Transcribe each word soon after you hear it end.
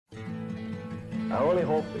I only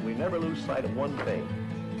hope that we never lose sight of one thing,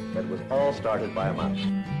 that it was all started by a mouse.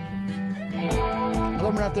 Hello,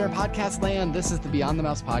 we're out there in podcast land. This is the Beyond the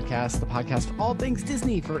Mouse podcast, the podcast for all things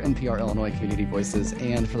Disney for NPR Illinois Community Voices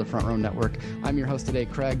and for the Front Row Network. I'm your host today,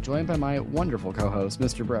 Craig, joined by my wonderful co-host,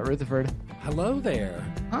 Mr. Brett Rutherford. Hello there.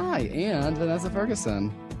 Hi, and Vanessa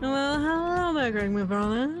Ferguson. Hello there, Greg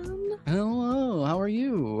McFarland. Hello, how are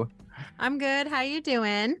you? I'm good. How you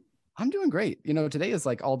doing? I'm doing great. You know, today is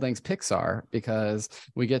like all things Pixar because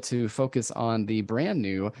we get to focus on the brand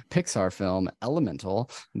new Pixar film Elemental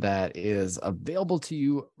that is available to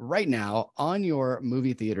you right now on your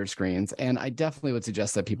movie theater screens. And I definitely would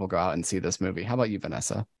suggest that people go out and see this movie. How about you,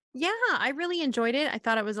 Vanessa? Yeah, I really enjoyed it. I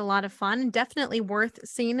thought it was a lot of fun and definitely worth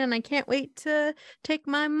seeing. And I can't wait to take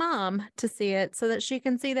my mom to see it so that she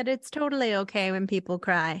can see that it's totally okay when people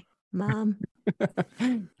cry. Mom.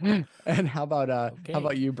 And how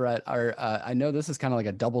about you, Brett? I know this is kind of like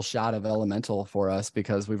a double shot of Elemental for us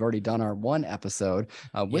because we've already done our one episode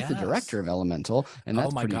with the director of Elemental, and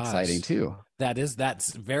that's pretty exciting too.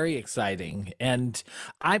 That's very exciting. And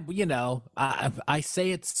I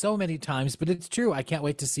say it so many times, but it's true. I can't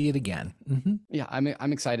wait to see it again. Mm-hmm. Yeah,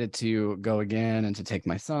 I'm excited to go again and to take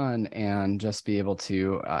my son and just be able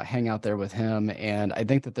to hang out there with him. And I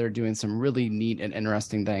think that they're doing some really neat and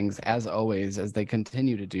interesting things, as always, as they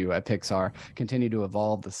continue to do at Pixar, continue to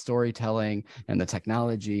evolve the storytelling and the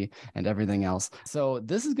technology and everything else. So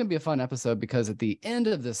this is going to be a fun episode because at the end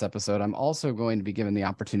of this episode, I'm also going to be given the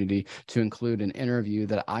opportunity to include an interview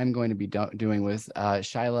that I'm going to be doing with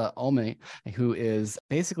Shila, Ommi, who is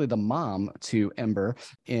basically the mom to Ember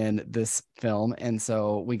in this film. And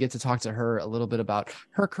so we get to talk to her a little bit about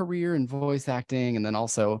her career in voice acting and then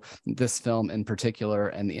also this film in particular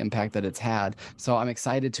and the impact that it's had. So I'm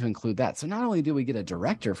excited to include that. So not only do we get a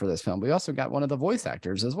director for this film, we also got one of the voice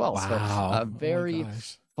actors as well. Wow. So very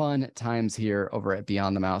fun times here over at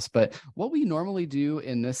Beyond the Mouse. But what we normally do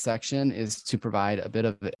in this section is to provide a bit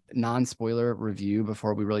of a non-spoiler review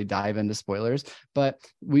before we really dive into spoilers. But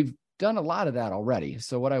we've done a lot of that already.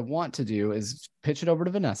 So what I want to do is pitch it over to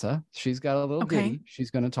Vanessa. She's got a little ditty she's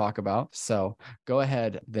going to talk about. So go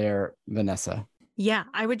ahead there, Vanessa. Yeah,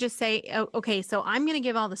 I would just say, okay, so I'm going to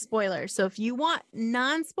give all the spoilers. So if you want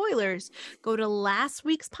non-spoilers, go to last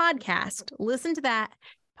week's podcast, listen to that,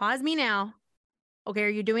 pause me now. Okay, are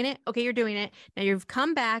you doing it? Okay, you're doing it. Now you've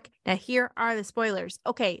come back. Now here are the spoilers.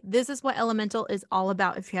 Okay, this is what Elemental is all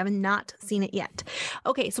about if you have not seen it yet.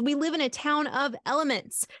 Okay, so we live in a town of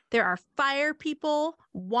elements. There are fire people,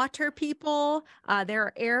 water people, there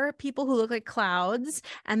are air people who look like clouds,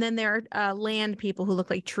 and then there are land people who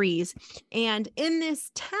look like trees. And in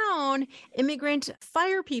this town, immigrant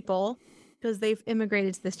fire people, because they've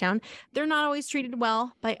immigrated to this town, they're not always treated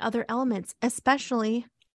well by other elements, especially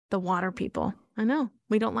the water people. I know,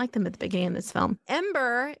 we don't like them at the beginning of this film.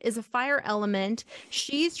 Ember is a fire element.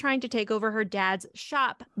 She's trying to take over her dad's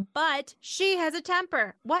shop, but she has a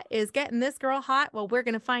temper. What is getting this girl hot? Well, we're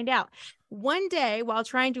going to find out. One day, while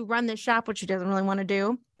trying to run the shop, which she doesn't really want to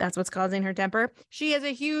do, that's what's causing her temper, she has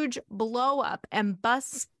a huge blow up and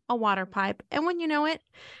busts a water pipe. And when you know it,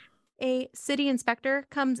 a city inspector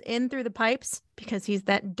comes in through the pipes because he's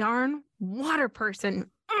that darn water person.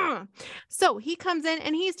 So he comes in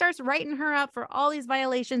and he starts writing her up for all these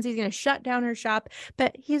violations. He's going to shut down her shop,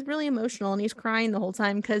 but he's really emotional and he's crying the whole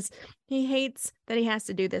time because he hates that he has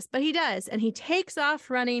to do this, but he does. And he takes off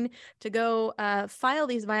running to go file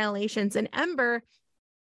these violations. And Ember,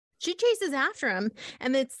 she chases after him,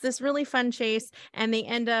 and it's this really fun chase. And they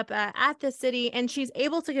end up at the city, and she's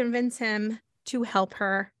able to convince him to help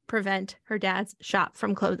her prevent her dad's shop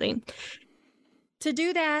from closing. To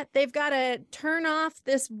do that, they've got to turn off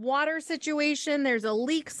this water situation. There's a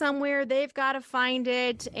leak somewhere. They've got to find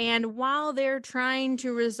it. And while they're trying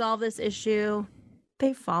to resolve this issue,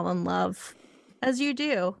 they fall in love, as you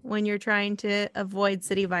do when you're trying to avoid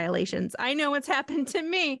city violations. I know what's happened to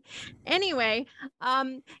me. Anyway,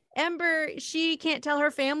 Ember, she can't tell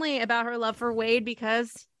her family about her love for Wade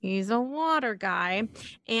because he's a water guy.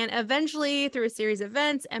 And eventually, through a series of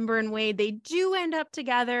events, Ember and Wade, they do end up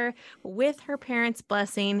together with her parents'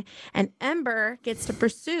 blessing. And Ember gets to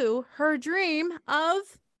pursue her dream of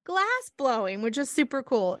glass blowing, which is super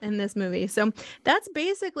cool in this movie. So that's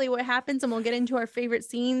basically what happens. And we'll get into our favorite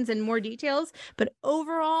scenes and more details. But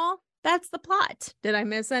overall, that's the plot. Did I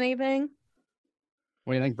miss anything?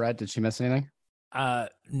 What do you think, Brett? Did she miss anything?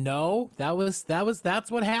 No, that's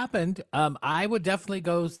what happened. I would definitely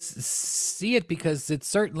go see it because it's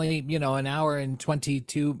certainly, an hour and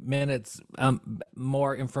 22 minutes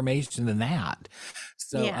more information than that.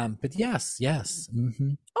 So, Yeah. but yes.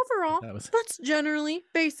 Overall, That was that's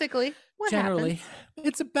basically what generally happens.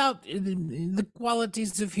 it's about the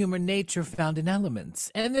qualities of human nature found in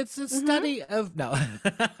elements, and it's a study of no,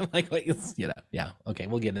 like yeah. Okay,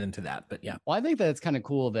 we'll get into that, but yeah. Well, I think that it's kind of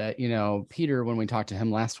cool that, Peter, when we talked to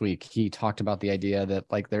him last week, he talked about the idea that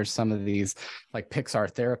like there's some of these like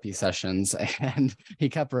Pixar therapy sessions, and he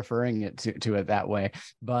kept referring it to it that way.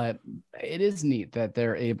 But it is neat that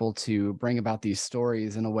they're able to bring about these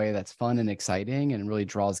stories in a way that's fun and exciting and really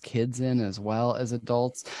draws kids in as well as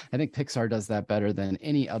adults. I think Pixar does that better than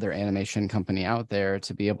any other animation company out there,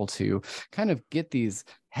 to be able to kind of get these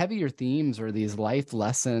heavier themes or these life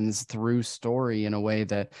lessons through story in a way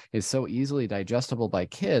that is so easily digestible by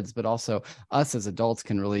kids, but also us as adults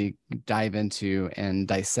can really dive into and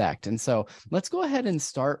dissect. And so let's go ahead and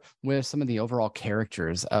start with some of the overall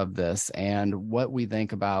characters of this and what we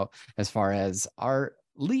think about as far as our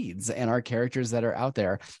leads and our characters that are out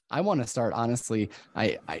there. I want to start, honestly,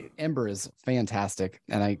 Ember is fantastic,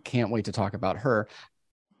 and I can't wait to talk about her.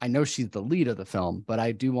 I know she's the lead of the film, but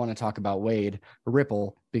I do want to talk about Wade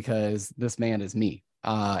Ripple, because this man is me.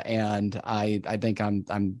 And I think I'm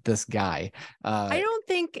this guy. I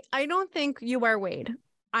don't think you are Wade.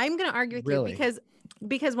 I'm gonna argue with Really? you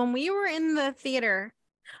because when we were in the theater,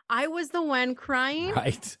 I was the one crying,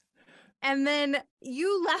 Right. and then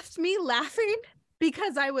you left me laughing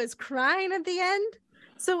because I was crying at the end.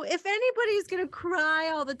 So if anybody's gonna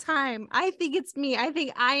cry all the time, I think it's me. I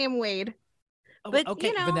think I am Wade. But,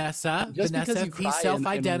 Okay, Vanessa, Just because you if he cry in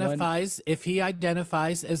self-identifies, if he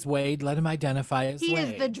identifies as Wade, let him identify as he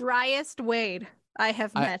Wade. is the driest Wade I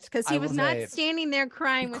have met, because he I was will not say, standing there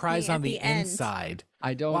crying He with cries me on at the end. inside.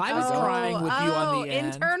 I don't. Well, I was crying with you on the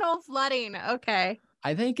end. Internal flooding. Okay.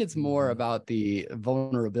 I think it's more about the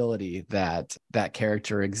vulnerability that that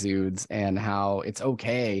character exudes, and how it's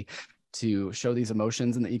okay to show these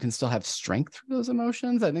emotions and that you can still have strength through those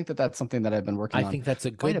emotions. I think that that's something that I've been working I on think that's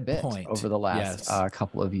a quite a good bit point. over the last Yes.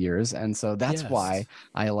 couple of years. And so that's Yes. why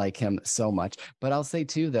I like him so much. But I'll say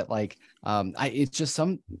too that like it's just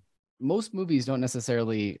most movies don't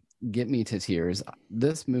necessarily get me to tears.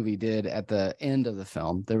 This movie did at the end of the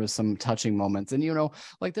film. There was some touching moments, and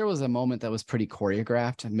like there was a moment that was pretty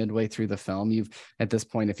choreographed midway through the film. At this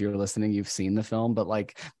point, if you're listening, you've seen the film, but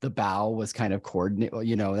like the bow was kind of coordinated,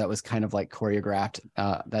 that was kind of like choreographed,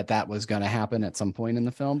 that was going to happen at some point in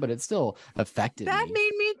the film, but it still affected That me.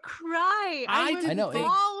 made me cry. I was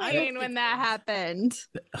bawling when that happened.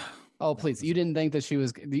 Oh, please. You didn't think that she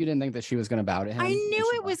was going to bow to him? I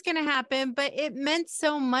knew it was going to happen, but it meant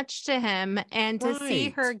so much to him. And to see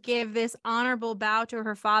Right. her give this honorable bow to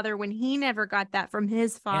her father when he never got that from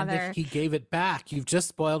his And father. that he gave it back. You've just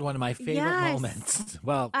spoiled one of my favorite Yes. moments.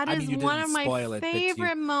 Well, That I is mean, you one didn't of my spoil it, but you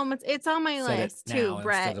favorite moments. It's on my said it list now too,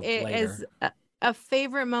 Brett. instead of It later. is a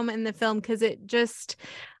favorite moment in the film because it just,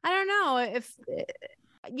 I don't know if,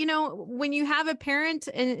 when you have a parent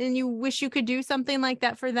and you wish you could do something like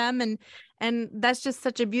that for them, and that's just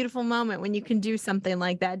such a beautiful moment when you can do something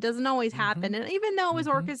like that. It doesn't always happen. And even though it was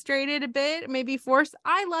orchestrated a bit, maybe forced,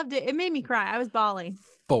 I loved it. It made me cry. I was bawling.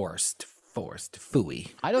 Forced,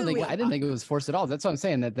 phooey. I didn't think it was forced at all. That's what I'm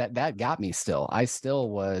saying. That got me still. I still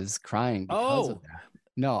was crying because of that.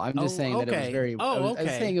 No, I'm just saying that it was very. I was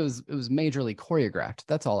saying it was majorly choreographed.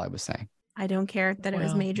 That's all I was saying. I don't care that it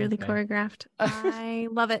was majorly choreographed. I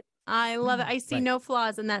love it. I love it. I see no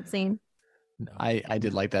flaws in that scene. No. I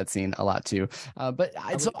did like that scene a lot too. But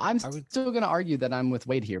I'm still going to argue that I'm with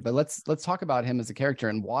Wade here. But let's talk about him as a character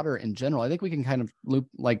and water in general. I think we can kind of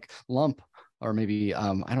lump or maybe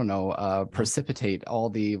precipitate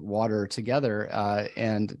all the water together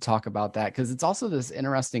and talk about that, because it's also this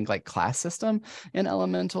interesting like class system in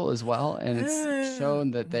Elemental as well, and it's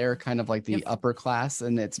shown that they're kind of like the upper class,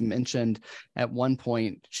 and it's mentioned at one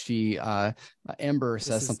point. Ember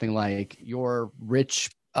says something like, "Your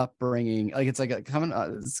rich upbringing," like it's like a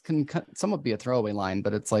common, can somewhat be a throwaway line,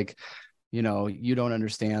 but it's like, you don't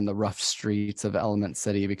understand the rough streets of Element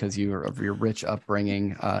City because of your rich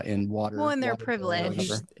upbringing in water. Well, and their privilege.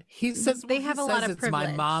 He says they have a lot of privilege. It's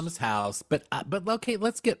my mom's house, but okay,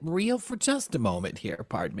 let's get real for just a moment here.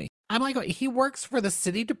 Pardon me. I'm like, he works for the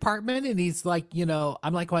city department, and he's like,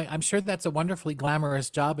 I'm like, well, I'm sure that's a wonderfully glamorous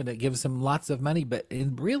job, and it gives him lots of money. But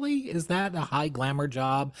really, is that a high glamour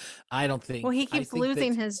job? I don't think. Well, he keeps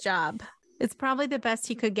losing his job. It's probably the best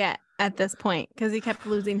he could get at this point because he kept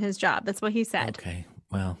losing his job. That's what he said. Okay.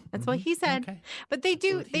 Well, That's what he said. Okay. But they That's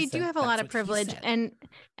do what he said. have a That's lot of what he privilege, said.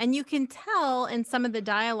 and you can tell in some of the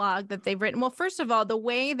dialogue that they've written. Well, first of all, the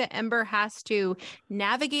way that Ember has to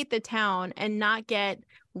navigate the town and not get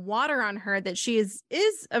water on her that she is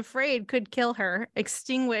afraid could kill her,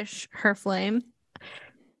 extinguish her flame.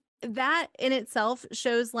 That in itself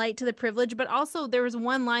shows light to the privilege, but also there was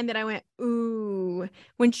one line that I went, ooh,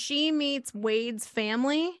 when she meets Wade's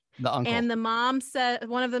family, The uncle. and the mom said,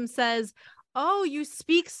 one of them says, "Oh, you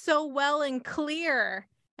speak so well and clear."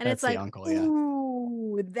 And That's it's like, the uncle, yeah.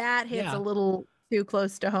 ooh, that hits Yeah. a little too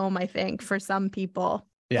close to home, I think, for some people.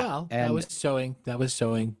 Yeah. Well, and that was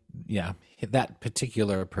showing, yeah, that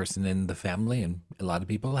particular person in the family, and a lot of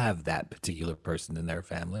people have that particular person in their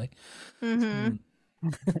family. Mm-hmm.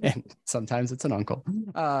 and sometimes it's an uncle.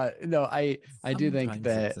 No, I do think Sometimes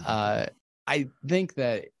that it's an uncle. I think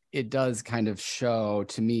that it does kind of show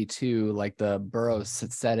to me too, like the Burroughs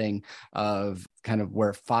setting of kind of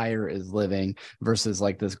where fire is living versus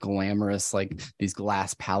like this glamorous, like these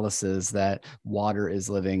glass palaces that water is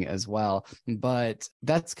living as well. But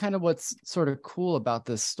that's kind of what's sort of cool about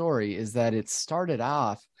this story, is that it started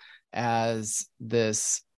off as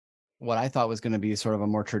this, what I thought was going to be sort of a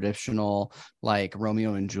more traditional, like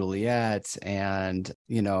Romeo and Juliet, and,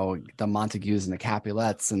 you know, the Montagues and the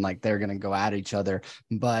Capulets, and like they're going to go at each other.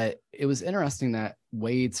 But it was interesting that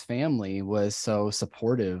Wade's family was so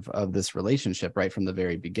supportive of this relationship right from the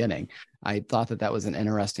very beginning. I thought that that was an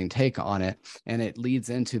interesting take on it, and it leads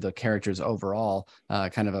into the character's overall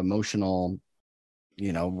kind of emotional,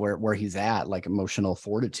 you know, where he's at, like emotional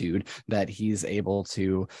fortitude, that he's able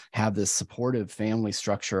to have this supportive family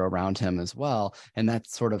structure around him as well, and that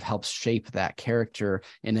sort of helps shape that character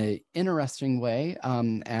in a interesting way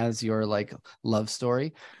as your like love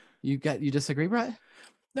story. You disagree, Brett?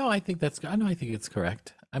 No, I think it's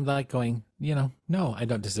correct. I'm like going, no, I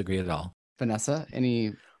don't disagree at all. Vanessa,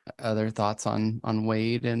 any other thoughts on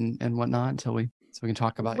Wade and whatnot until we can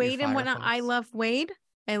talk about Wade your and fire whatnot. I thoughts? love Wade.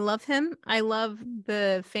 I love him. I love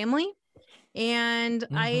the family. And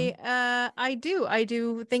I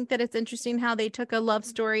do think that it's interesting how they took a love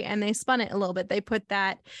story and they spun it a little bit. They put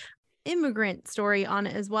that immigrant story on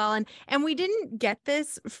it as well, and we didn't get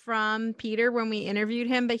this from Peter when we interviewed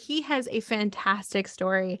him, but he has a fantastic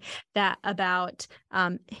story that about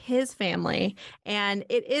his family, and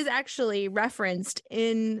it is actually referenced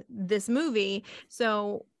in this movie.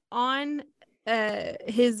 So on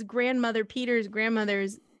his grandmother, Peter's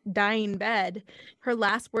grandmother's dying bed, her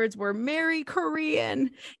last words were "Marry Korean,"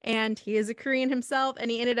 and he is a Korean himself, and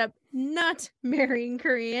he ended up not marrying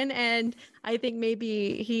Korean. And I think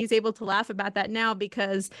maybe he's able to laugh about that now,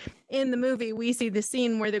 because in the movie we see the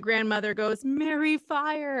scene where the grandmother goes, "Marry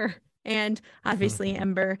fire," and obviously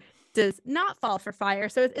Ember does not fall for fire.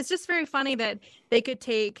 So it's just very funny that they could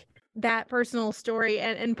take that personal story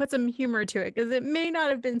and put some humor to it, because it may not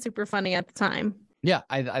have been super funny at the time. Yeah,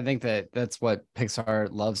 I think that that's what Pixar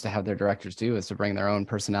loves to have their directors do, is to bring their own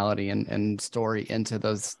personality and story into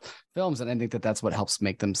those films. And I think that that's what helps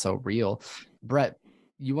make them so real. Brett,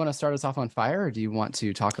 you want to start us off on fire, or do you want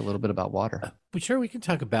to talk a little bit about water? But sure, we can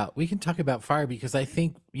talk about fire, because I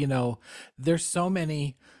think, there's so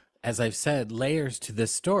many, as I've said, layers to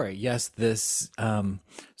this story. Yes, this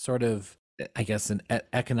sort of, I guess, an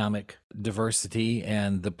economic diversity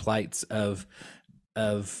and the plights of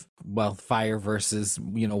fire versus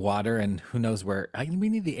water, and who knows where. We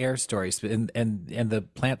need the air stories and the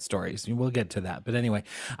plant stories. We'll get to that, but anyway,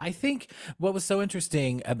 I think what was so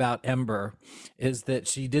interesting about Ember is that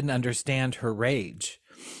she didn't understand her rage,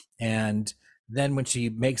 and then when she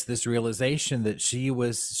makes this realization that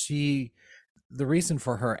the reason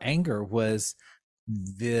for her anger was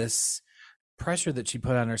this pressure that she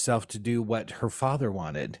put on herself to do what her father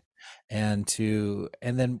wanted, and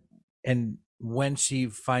when she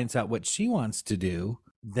finds out what she wants to do,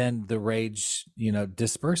 then the rage,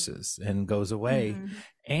 disperses and goes away. Mm-hmm.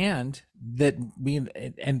 And that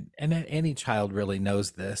and any child really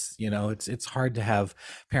knows this. It's hard to have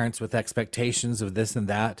parents with expectations of this and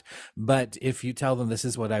that, but if you tell them this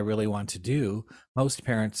is what I really want to do, most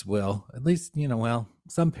parents will, at least,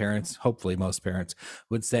 some parents, hopefully most parents,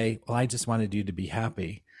 would say, well, I just wanted you to be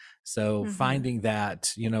happy. So finding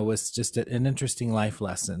that, was just an interesting life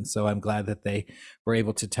lesson. So I'm glad that they were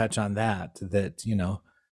able to touch on that,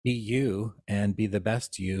 be you and be the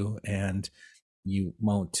best you, and you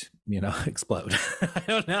won't, explode. I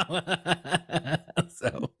don't know.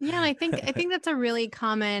 So yeah, I think that's a really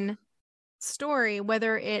common story,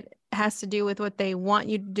 whether it has to do with what they want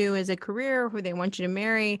you to do as a career, who they want you to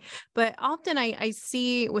marry. But often I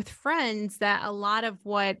see with friends that a lot of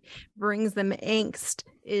what brings them angst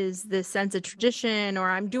is this sense of tradition, or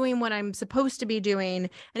I'm doing what I'm supposed to be doing,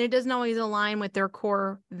 and it doesn't always align with their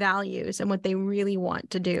core values and what they really want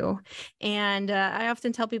to do. And I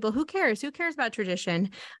often tell people, who cares about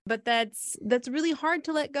tradition? But that's really hard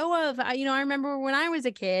to let go of. I remember when I was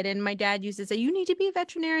a kid and my dad used to say, you need to be a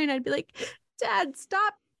veterinarian. I'd be like, Dad,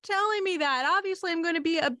 stop telling me that. Obviously I'm going to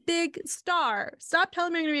be a big star. Stop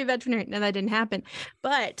telling me I'm going to be a veterinarian. No, that didn't happen.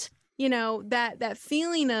 But that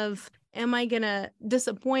feeling of, am I going to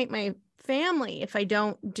disappoint my family if I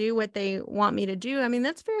don't do what they want me to do? I mean,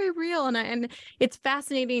 that's very real. And it's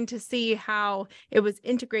fascinating to see how it was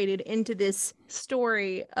integrated into this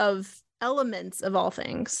story of elements of all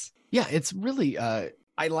things. Yeah, it's really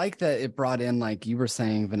I like that it brought in, like you were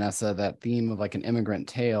saying, Vanessa, that theme of like an immigrant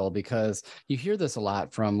tale, because you hear this a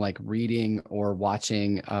lot from like reading or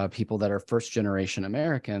watching people that are first generation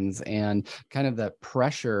Americans, and kind of that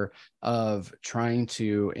pressure of trying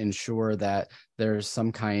to ensure that there's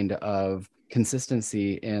some kind of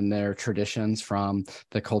consistency in their traditions from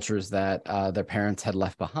the cultures that their parents had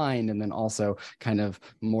left behind, and then also kind of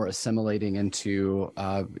more assimilating into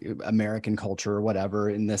American culture or whatever,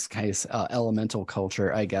 in this case elemental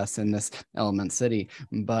culture, I guess, in this element city.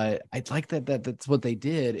 But I like that's what they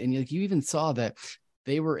did. And you even saw that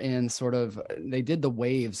they were in they did the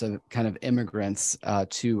waves of kind of immigrants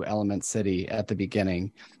to Element City at the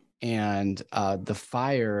beginning. And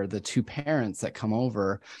the two parents that come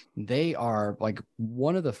over, they are like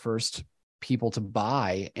one of the first people to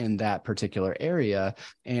buy in that particular area,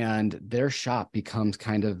 and their shop becomes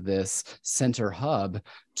kind of this center hub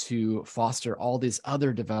to foster all this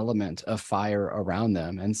other development of fire around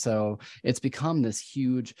them. And so it's become this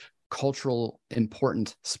huge cultural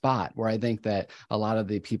important spot where I think that a lot of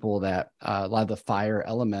the people that a lot of the fire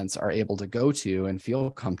elements are able to go to and feel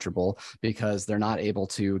comfortable, because they're not able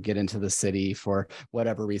to get into the city for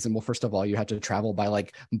whatever reason. Well, first of all, you have to travel by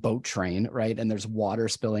like boat train, right? And there's water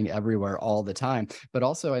spilling everywhere all the time. But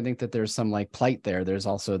also I think that there's some like plight there. There's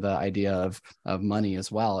also the idea of money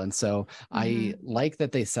as well. And so I like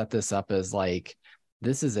that they set this up as like,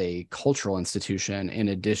 this is a cultural institution in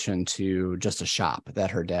addition to just a shop that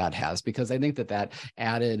her dad has, because I think that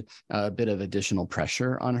added a bit of additional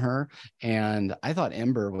pressure on her. And I thought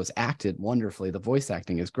Ember was acted wonderfully. The voice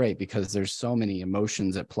acting is great because there's so many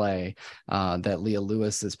emotions at play that Leah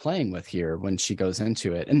Lewis is playing with here when she goes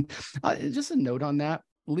into it. And just a note on that.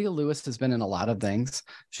 Leah Lewis has been in a lot of things.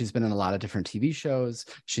 She's been in a lot of different TV shows.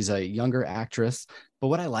 She's a younger actress. But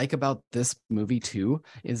what I like about this movie too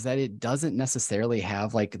is that it doesn't necessarily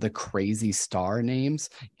have like the crazy star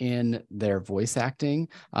names in their voice acting.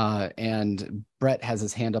 And Brett has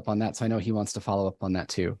his hand up on that, so I know he wants to follow up on that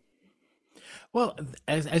too. Well,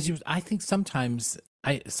 I think sometimes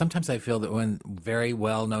I feel that when very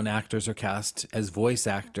well-known actors are cast as voice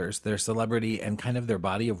actors, their celebrity and kind of their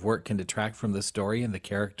body of work can detract from the story and the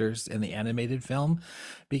characters in the animated film,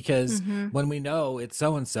 because when we know it's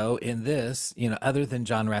so-and-so in this, other than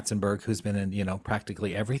John Ratzenberg, who's been in,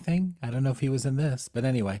 practically everything. I don't know if he was in this, but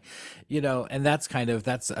anyway, and that's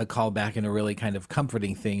a callback and a really kind of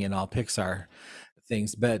comforting thing in all Pixar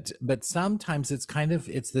things. But sometimes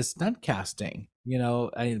it's this stunt casting.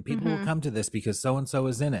 People will come to this because so and so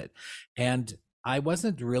is in it, and I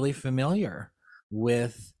wasn't really familiar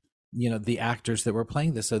with the actors that were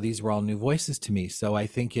playing this, so these were all new voices to me. So I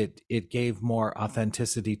think it gave more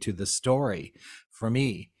authenticity to the story for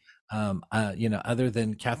me. Other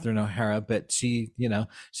than Catherine O'Hara, but she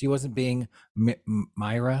wasn't being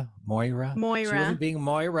Moira. She wasn't being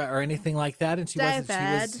Moira or anything like that, and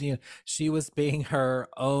she was being her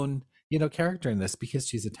own character in this, because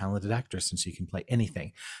she's a talented actress and she can play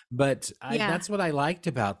anything. But that's what I liked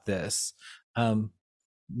about this.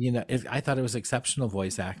 I thought it was exceptional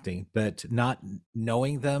voice acting, but not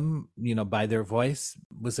knowing them, by their voice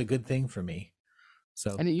was a good thing for me.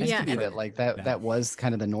 So, and it used to be that like that was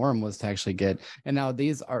kind of the norm, was to actually get, and now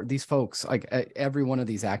these folks, like every one of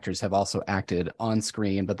these actors have also acted on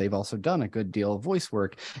screen, but they've also done a good deal of voice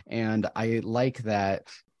work. And I like that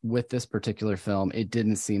with this particular film, it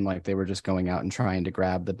didn't seem like they were just going out and trying to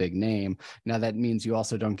grab the big name. Now that means you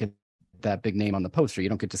also don't get that big name on the poster. You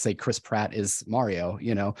don't get to say Chris Pratt is Mario,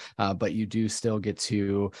 but you do still get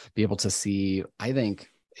to be able to see, I think,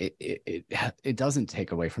 it doesn't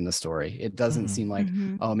take away from the story. It doesn't seem like,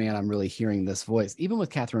 oh man, I'm really hearing this voice. Even with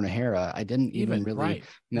Catherine O'Hara, I didn't even really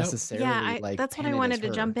necessarily like. That's what I wanted to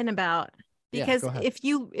jump in about, because if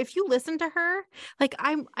you listen to her, like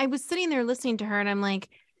I was sitting there listening to her, and I'm like,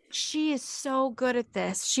 She is so good at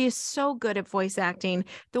this. She is so good at voice acting.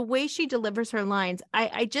 The way she delivers her lines,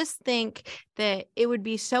 I just think that it would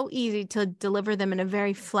be so easy to deliver them in a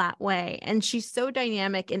very flat way. And she's so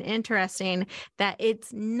dynamic and interesting that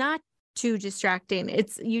it's not too distracting.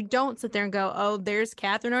 It's you don't sit there and go, oh, there's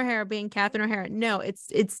Catherine O'Hara being Catherine O'Hara. No,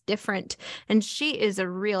 it's different. And she is a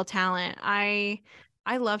real talent.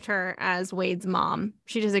 I loved her as Wade's mom.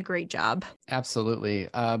 She does a great job. Absolutely.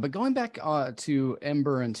 But going back to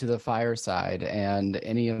Ember and to the fireside and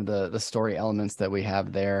any of the story elements that we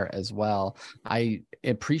have there as well, I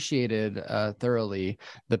appreciated thoroughly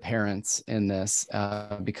the parents in this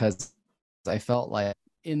because I felt like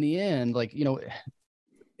in the end, like, you know,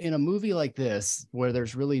 in a movie like this, where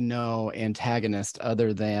there's really no antagonist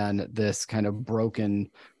other than this kind of broken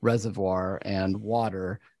reservoir and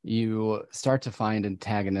water, you start to find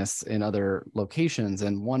antagonists in other locations.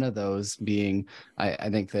 And one of those being, I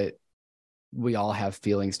think that we all have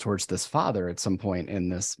feelings towards this father at some point in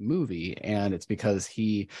this movie. And it's because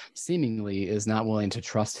he seemingly is not willing to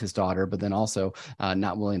trust his daughter, but then also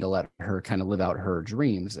not willing to let her kind of live out her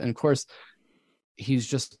dreams. And of course, he's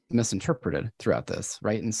just misinterpreted throughout this,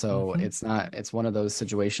 right? And so it's one of those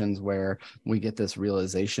situations where we get this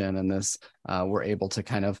realization and this we're able to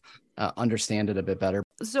kind of understand it a bit better.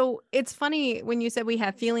 So it's funny when you said we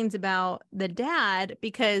have feelings about the dad,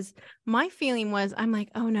 because my feeling was, I'm like,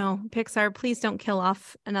 oh no, Pixar, please don't kill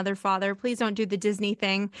off another father. Please don't do the Disney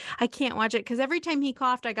thing. I can't watch it because every time he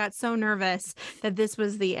coughed, I got so nervous that this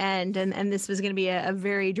was the end and this was going to be a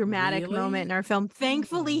very dramatic moment in our film.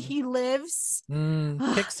 Thankfully, he lives.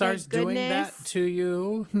 Pixar's doing that to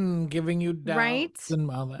you, giving you doubts, right? And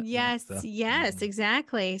all that. Yes,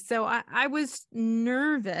 exactly. So I was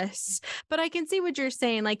nervous, but I can see what you're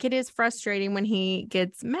saying. Like, it is frustrating when he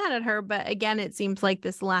gets mad at her, but again, it seems like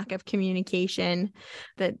this lack of communication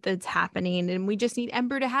that's happening, and we just need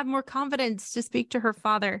Ember to have more confidence to speak to her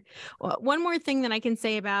father. One more thing that I can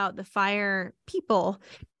say about the fire people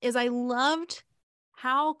is I loved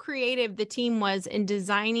how creative the team was in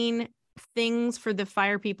designing things for the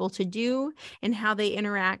fire people to do and how they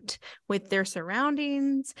interact with their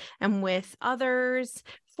surroundings and with others.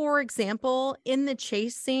 For example, in the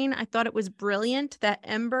chase scene, I thought it was brilliant that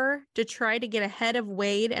Ember, to try to get ahead of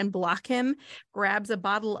Wade and block him, grabs a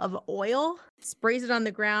bottle of oil, sprays it on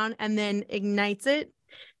the ground, and then ignites it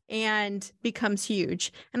and becomes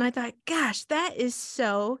huge. And I thought, gosh, that is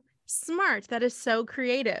so smart. That is so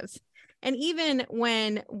creative. And even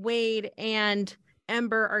when Wade and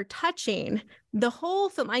Ember are touching, the whole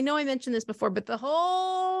film, I know I mentioned this before, but the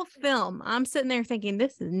whole film, I'm sitting there thinking,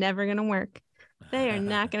 this is never going to work. They are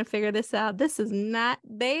not going to figure this out. This is not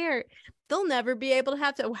there. They'll never be able to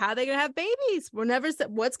how are they going to have babies? We'll never,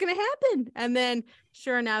 what's going to happen? And then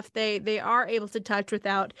sure enough, they are able to touch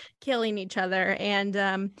without killing each other. And,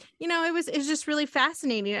 it was just really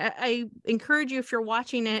fascinating. I encourage you, if you're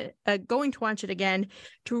watching it, going to watch it again,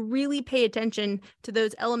 to really pay attention to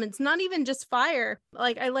those elements, not even just fire.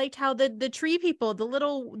 Like, I liked how the tree people,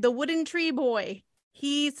 the wooden tree boy,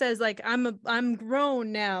 he says, like, I'm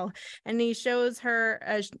grown now, and he shows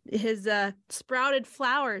her his sprouted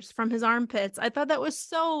flowers from his armpits. I thought that was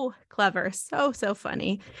so clever, so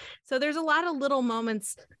funny. So there's a lot of little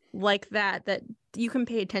moments like that you can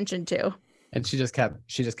pay attention to. And she just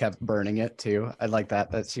kept burning it too. I like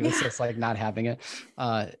that she was just like not having it.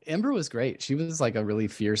 Ember was great. She was like a really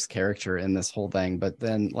fierce character in this whole thing. But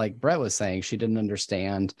then, like Brett was saying, she didn't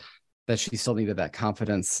understand that she still needed that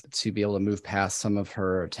confidence to be able to move past some of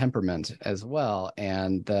her temperament as well,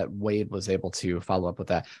 and that Wade was able to follow up with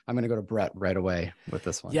that. I'm going to go to Brett right away with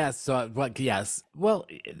this one. Yes. So, yes. Well,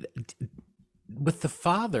 with the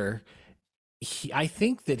father, I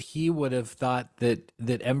think that he would have thought that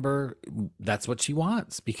Ember, that's what she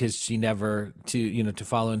wants, because she never to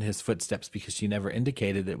follow in his footsteps, because she never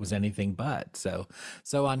indicated it was anything but. So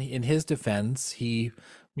in his defense, he,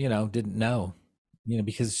 didn't know.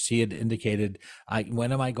 Because she had indicated,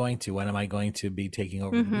 when am I going to be taking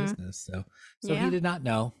over the business? So he did not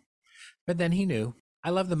know, but then he knew. I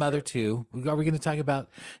love the mother too. Are we going to talk about,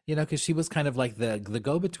 because she was kind of like the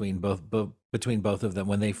go-between between both of them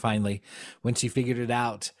when she figured it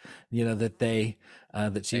out,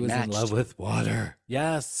 that she was in love with water.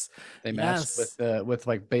 Yes. They matched with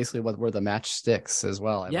like basically what were the matchsticks as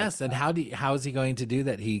well. Yes. And how is he going to do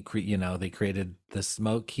that? They created the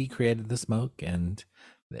smoke. He created the smoke, and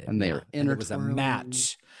they were it was a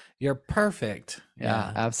match. You're perfect.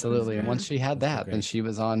 Yeah, absolutely. And once she had that, then she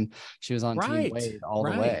was on Team Wade all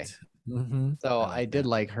the way. Mm-hmm. So I did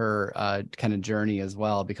like her kind of journey as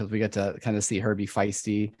well, because we get to kind of see her be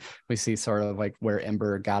feisty. We see sort of like where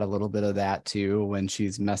Ember got a little bit of that too, when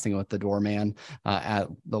she's messing with the doorman at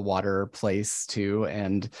the water place too.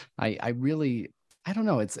 And I really, I don't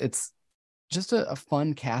know, it's just a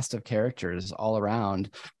fun cast of characters all around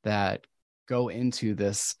that go into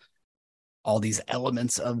this, all these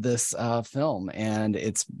elements of this film, and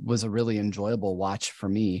it was a really enjoyable watch for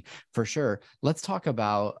me, for sure. Let's talk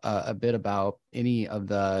about a bit about any of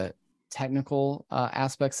the technical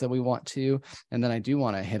aspects that we want to, and then I do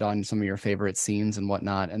want to hit on some of your favorite scenes and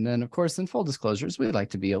whatnot. And then, of course, in full disclosures, we'd like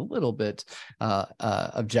to be a little bit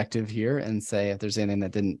objective here and say if there's anything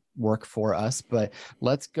that didn't work for us. But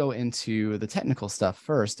let's go into the technical stuff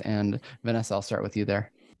first. And Vanessa, I'll start with you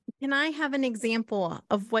there. Can I have an example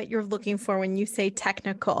of what you're looking for when you say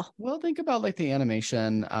technical? Well, think about like the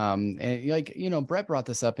animation. And like, Brett brought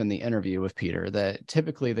this up in the interview with Peter, that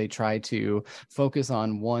typically they try to focus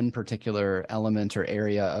on one particular element or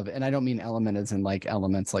area of, and I don't mean element as in like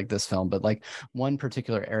elements like this film, but like one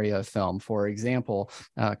particular area of film. For example,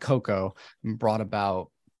 Coco brought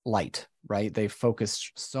about light, right? They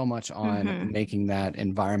focused so much on making that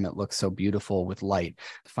environment look so beautiful with light.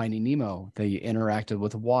 Finding Nemo, they interacted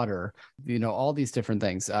with water, all these different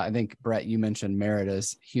things. I think, Brett, you mentioned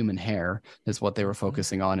Merida's human hair is what they were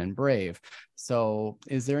focusing on in Brave. So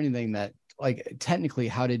is there anything that, like, technically,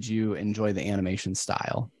 how did you enjoy the animation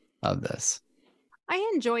style of this? I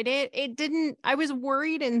enjoyed it. I was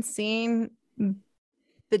worried in seeing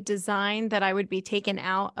the design that I would be taken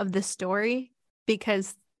out of the story,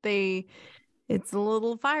 because it's a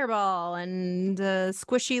little fireball and a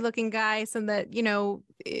squishy looking guy, so that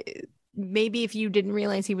maybe if you didn't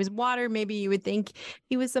realize he was water, maybe you would think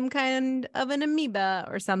he was some kind of an amoeba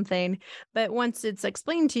or something. But once it's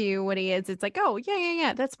explained to you what he is, it's like, oh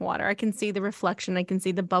yeah, that's water. I can see the reflection, I can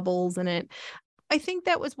see the bubbles in it. I think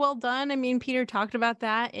that was well done. I mean, Peter talked about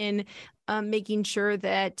that in making sure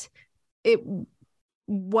that it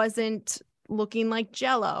wasn't looking like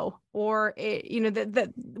Jello, or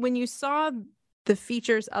that when you saw the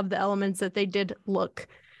features of the elements, that they did look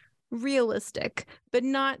realistic, but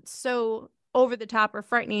not so over the top or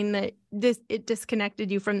frightening that it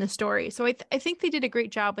disconnected you from the story. So I think they did a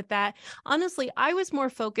great job with that. Honestly, I was more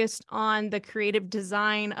focused on the creative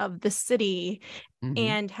design of the city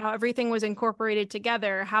and how everything was incorporated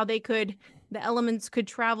together, how the elements could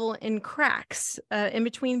travel in cracks in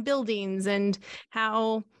between buildings, and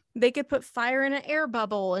how they could put fire in an air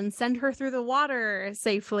bubble and send her through the water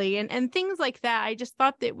safely, and things like that. I just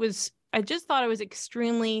thought it was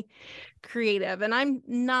extremely creative, and I'm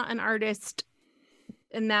not an artist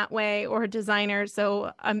in that way or a designer,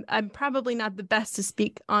 so I'm probably not the best to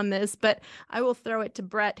speak on this, but I will throw it to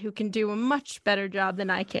Brett, who can do a much better job than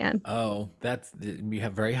I can. Oh, you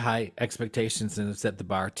have very high expectations and have set the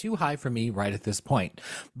bar too high for me right at this point.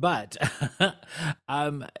 But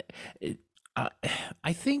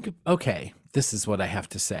I think, okay, this is what I have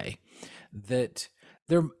to say, that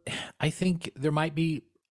I think there might be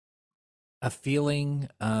a feeling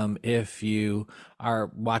if you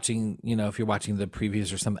are watching, if you're watching the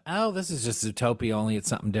previews or something, oh, this is just Zootopia, only it's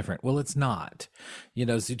something different. Well, it's not.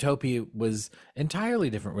 Zootopia was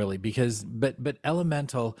entirely different, really, because but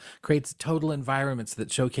Elemental creates total environments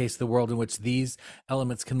that showcase the world in which these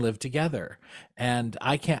elements can live together. And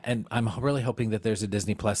I'm really hoping that there's a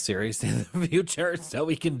Disney Plus series in the future so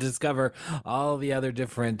we can discover all the other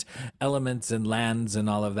different elements and lands and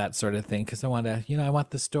all of that sort of thing. Because I want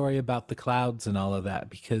the story about the clouds and all of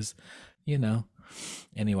that, because,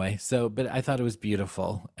 anyway. So, but I thought it was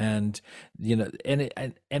beautiful, and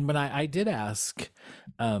and when I did ask,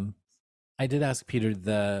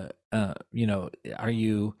 Peter, are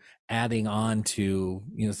you adding on to,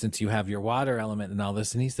 since you have your water element and all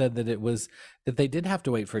this? And he said that they did have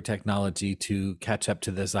to wait for technology to catch up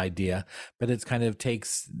to this idea, but it's kind of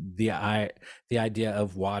takes the idea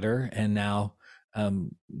of water and now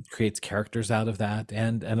creates characters out of that,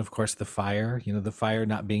 and of course the fire, the fire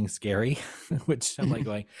not being scary, which I'm like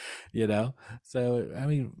going, so I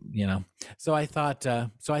mean, so I thought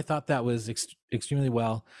that was extremely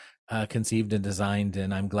well conceived and designed,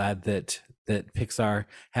 and I'm glad that Pixar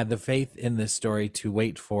had the faith in this story to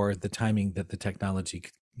wait for the timing that the technology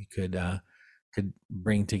could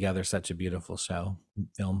bring together such a beautiful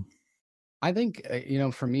film. I think,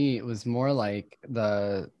 for me, it was more like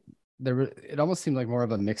it almost seemed like more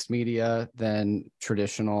of a mixed media than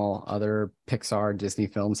traditional other Pixar Disney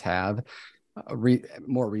films have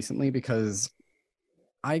more recently, because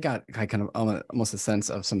I got kind of almost a sense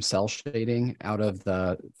of some cell shading out of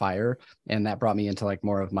the fire, and that brought me into like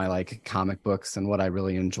more of my like comic books and what I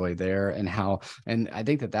really enjoy there, and I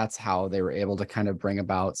think that that's how they were able to kind of bring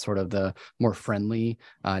about sort of the more friendly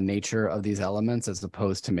nature of these elements, as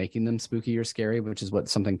opposed to making them spooky or scary, which is what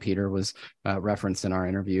something Peter was referenced in our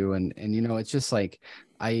interview. And it's just like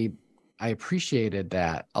I appreciated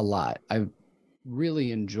that a lot. I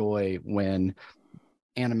really enjoy when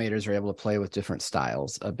animators are able to play with different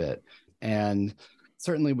styles a bit. And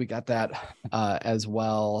certainly we got that as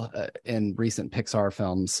well in recent Pixar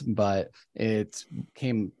films, but it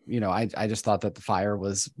came, I just thought that the fire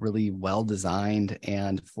was really well designed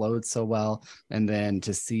and flowed so well. And then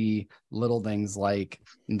to see little things like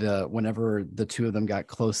whenever the two of them got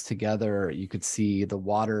close together, you could see the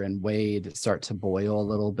water and Wade start to boil a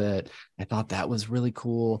little bit. I thought that was really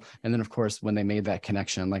cool. And then of course, when they made that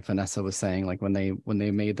connection, like Vanessa was saying, like when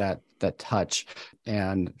they made that touch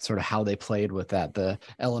and sort of how they played with that, the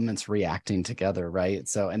elements reacting together, right?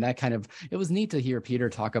 So, and that kind of, it was neat to hear Peter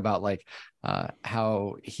talk about like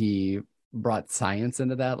how he brought science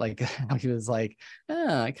into that, like how he was like,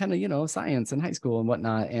 I kind of, science in high school and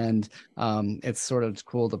whatnot. And it's sort of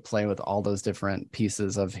cool to play with all those different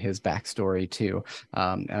pieces of his backstory too.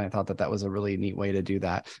 And I thought that was a really neat way to do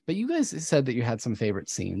that. But you guys said that you had some favorite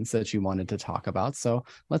scenes that you wanted to talk about. So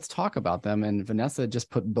let's talk about them. And Vanessa just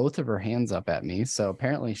put both of her hands up at me. So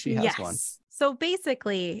apparently she has one. So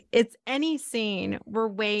basically, it's any scene where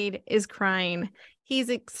Wade is crying. He's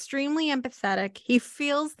extremely empathetic. He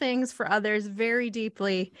feels things for others very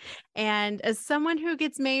deeply. And as someone who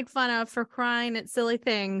gets made fun of for crying at silly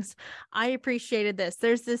things, I appreciated this.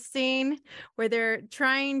 There's this scene where they're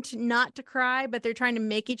trying to not to cry, but they're trying to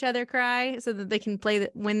make each other cry so that they can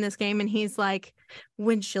win this game. And he's like,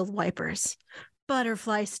 windshield wipers.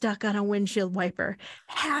 Butterfly stuck on a windshield wiper,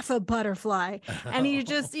 half a butterfly. And you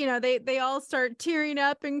just, they all start tearing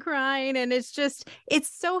up and crying. And it's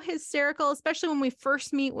so hysterical, especially when we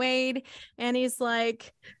first meet Wade. And he's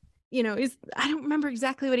like, I don't remember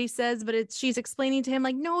exactly what he says, but she's explaining to him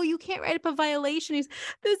like, no, you can't write up a violation.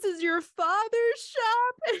 This is your father's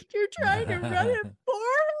shop and you're trying to run it for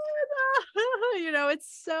him.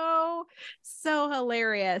 It's so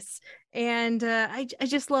hilarious. And I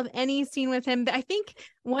just love any scene with him. I think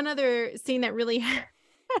one other scene that really had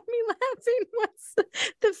me laughing was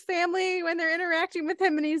the family when they're interacting with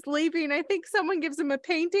him and he's leaving. I think someone gives him a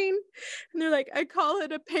painting and they're like, I call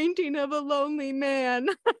it a painting of a lonely man.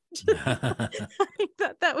 I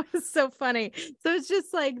thought that was so funny. So it's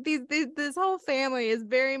just like this whole family is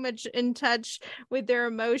very much in touch with their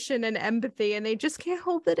emotion and empathy, and they just can't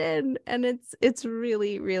hold it in. And it's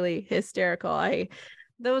really, really hysterical.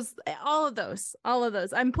 All of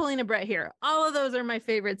those, I'm pulling a Brett here. All of those are my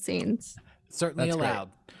favorite scenes. Certainly That's allowed.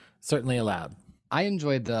 Great. Certainly allowed. I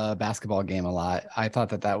enjoyed the basketball game a lot. I thought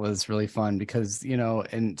that was really fun because,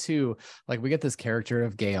 and two, like we get this character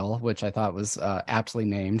of Gale, which I thought was aptly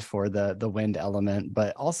named for the wind element,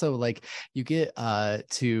 but also like you get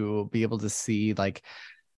to be able to see like,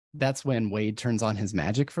 that's when Wade turns on his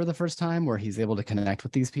magic for the first time, where he's able to connect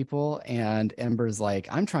with these people. And Ember's like,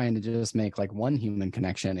 I'm trying to just make like one human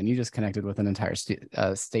connection, and you just connected with an entire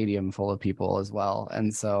stadium full of people as well.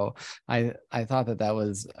 And so I thought that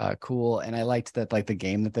was cool, and I liked that like the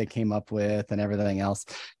game that they came up with and everything else.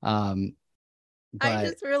 But I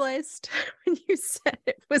just realized when you said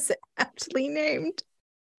it was aptly named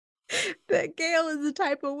that Gale is a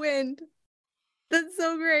type of wind. That's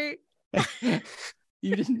so great.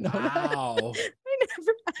 You didn't know that? Wow.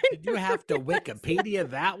 Did you have to Wikipedia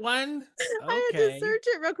that one? Okay. I had to search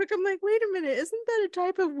it real quick. I'm like, wait a minute, isn't that a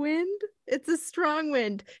type of wind? It's a strong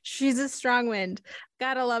wind. She's a strong wind.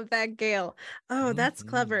 Gotta love that Gale. Oh, that's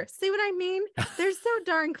clever. See what I mean? They're so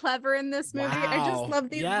darn clever in this movie. Wow. I just love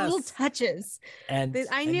these little touches. And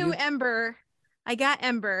I knew Ember. I got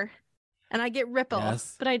Ember, and I get Ripple,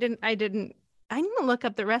 but I didn't look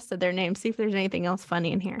up the rest of their names, see if there's anything else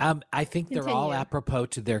funny in here. I think they're all apropos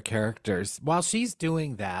to their characters. While she's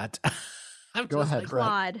doing that, go ahead,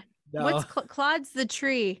 Claude. No. What's Claude's the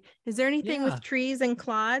tree? Is there anything with trees and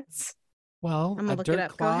clods? Well, I'm gonna look it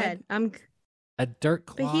up. Clod? Go ahead. A dirt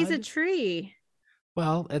clod. But he's a tree.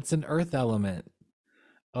 Well, it's an earth element.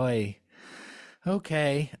 Oi.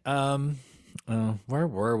 Okay. Where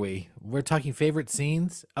were we? We're talking favorite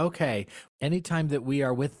scenes? Okay. Anytime that we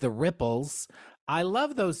are with the ripples, I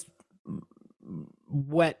love those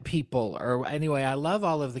wet people, or anyway, I love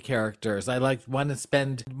all of the characters. I want to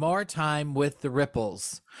spend more time with the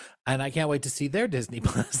Ripples, and I can't wait to see their Disney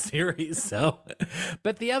Plus series. So,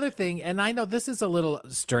 but the other thing, and I know this is a little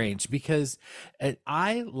strange because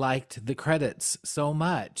I liked the credits so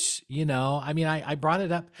much. I mean, I brought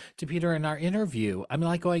it up to Peter in our interview. I'm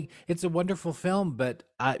like going, it's a wonderful film, but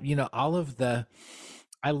all of the,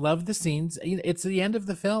 I love the scenes. It's the end of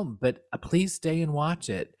the film, but please stay and watch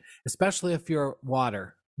it, especially if you're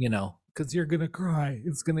water, because you're going to cry.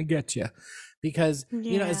 It's going to get you. Because,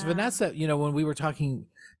 as Vanessa, when we were talking,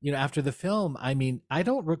 after the film, I mean, I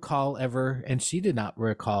don't recall ever, and she did not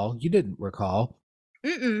recall, you didn't recall,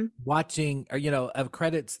 watching, or, of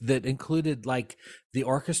credits that included like the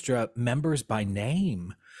orchestra members by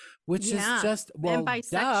name. Which is just, well, and by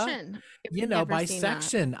section. By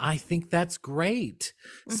section. I think that's great.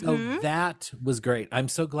 So that was great. I'm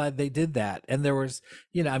so glad they did that. And there was,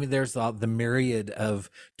 there's all the myriad of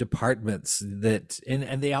departments that,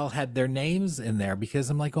 and they all had their names in there, because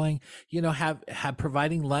I'm like going, have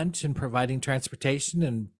providing lunch and providing transportation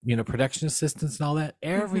and, production assistance and all that.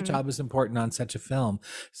 Every job is important on such a film.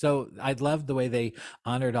 So I loved the way they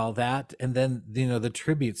honored all that. And then, the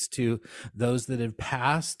tributes to those that had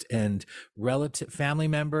passed and relative family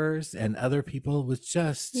members and other people was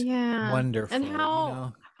just wonderful. And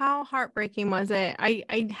how heartbreaking was it?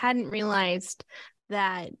 I hadn't realized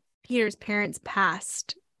that Peter's parents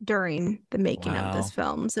passed during the making of this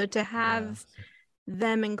film. So to have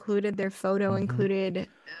them included, their photo included.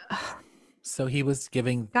 So he was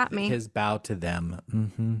giving his bow to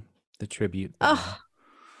them. The tribute. Oh,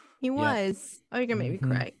 he was. Oh, you're gonna make me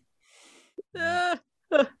cry.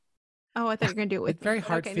 Oh, I thought you were going to do it with it's very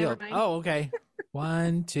hard to feel. Oh, okay.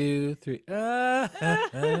 1, 2, 3. That's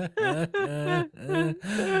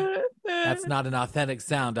not an authentic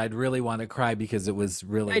sound. I'd really want to cry because it was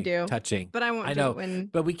really touching. But I won't. I know.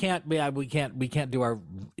 But we can't. We can't do our.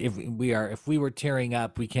 If we were tearing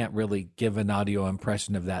up, we can't really give an audio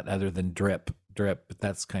impression of that other than drip. But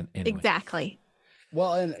that's kind of anyway. Exactly.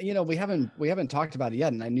 Well, and we haven't talked about it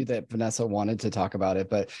yet, and I knew that Vanessa wanted to talk about it,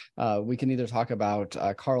 but we can either talk about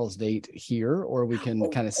Carl's date here, or we can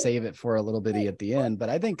kind of save it for a little bitty at the end. But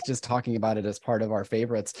I think just talking about it as part of our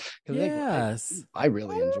favorites, because I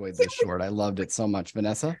really enjoyed this short. I loved it so much.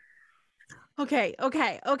 Vanessa? Okay.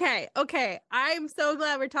 I'm so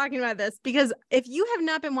glad we're talking about this, because if you have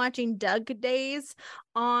not been watching Doug Days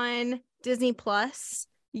on Disney Plus,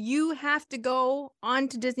 you have to go on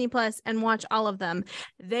to Disney Plus and watch all of them.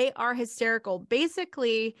 They are hysterical.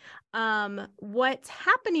 Basically, what's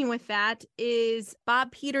happening with that is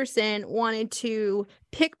Bob Peterson wanted to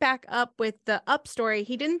pick back up with the Up story.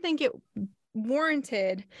 He didn't think it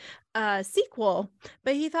warranted a sequel,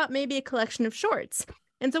 but he thought maybe a collection of shorts.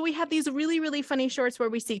 And so we have these really, really funny shorts where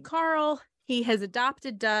we see Carl. He has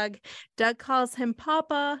adopted Doug. Doug calls him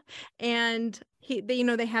Papa, and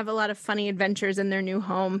they have a lot of funny adventures in their new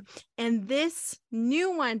home. And this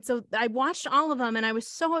new one, so I watched all of them, and I was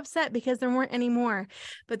so upset because there weren't any more.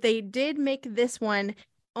 But they did make this one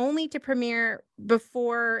only to premiere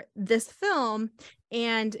before this film,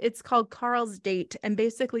 and it's called Carl's Date. And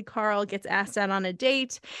basically Carl gets asked out on a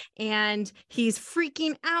date, and he's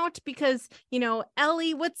freaking out because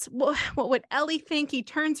Ellie, what would Ellie think? He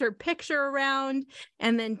turns her picture around,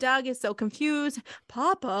 and then Doug is so confused.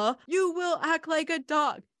 Papa, you will act like a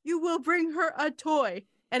dog, you will bring her a toy.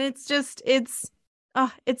 And it's so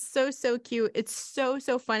cute. It's so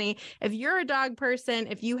funny. If you're a dog person,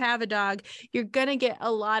 if you have a dog, you're going to get a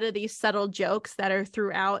lot of these subtle jokes that are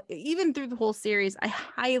throughout, even through the whole series. I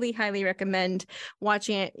highly, highly recommend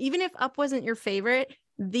watching it. Even if Up wasn't your favorite,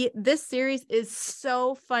 this series is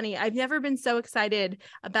so funny. I've never been so excited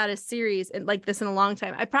about a series like this in a long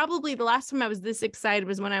time. The last time I was this excited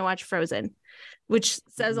was when I watched Frozen, which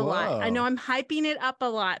says a lot. I know I'm hyping it up a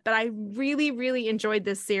lot, but I really, really enjoyed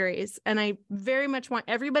this series, and I very much want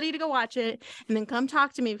everybody to go watch it and then come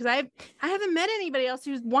talk to me, because I haven't met anybody else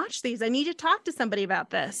who's watched these. I need to talk to somebody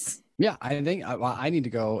about this. Yeah, I think I need to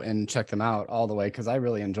go and check them out all the way, because I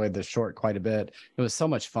really enjoyed this short quite a bit. It was so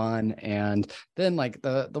much fun. And then like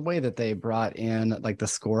the way that they brought in like the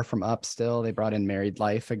score from Up, still they brought in Married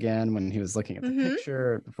Life again when he was looking at the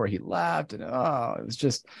picture before he left, and it was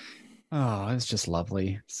just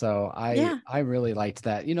lovely. So I really liked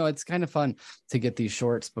that. It's kind of fun to get these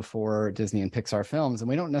shorts before Disney and Pixar films, and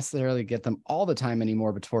we don't necessarily get them all the time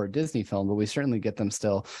anymore before a Disney film, but we certainly get them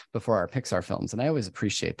still before our Pixar films. And I always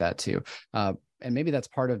appreciate that too. And maybe that's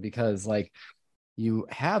part of because like you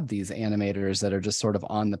have these animators that are just sort of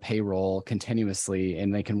on the payroll continuously,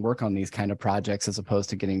 and they can work on these kind of projects as opposed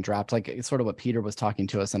to getting dropped. Like it's sort of what Peter was talking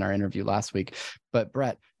to us in our interview last week. But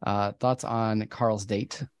Brett, thoughts on Carl's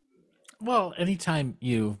date? Well, anytime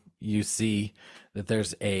you see that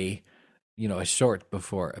there's a short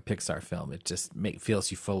before a Pixar film, it just feels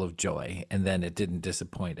you full of joy, and then it didn't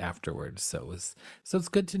disappoint afterwards. So it's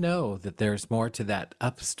good to know that there's more to that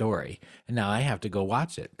Up story. And now I have to go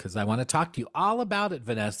watch it because I want to talk to you all about it,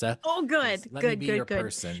 Vanessa. Oh, good, Let good, me be good, your good.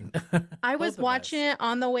 person. I was watching it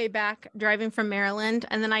on the way back driving from Maryland,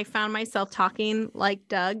 and then I found myself talking like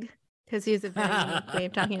Doug because he has a very unique way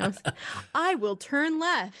of talking. I will turn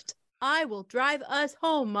left. I will drive us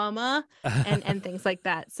home, mama, and things like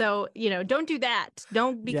that. So, don't do that.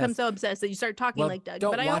 Don't become so obsessed that you start talking like Doug. Don't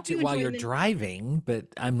but I watch hope it you while enjoy you're driving, but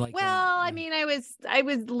I'm like, well, I mean, I was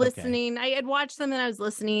listening. I had watched them and I was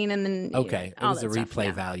listening, and then okay, it was a replay stuff,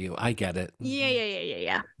 yeah. value. I get it.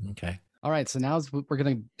 Yeah. Okay. All right, so now we're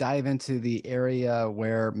going to dive into the area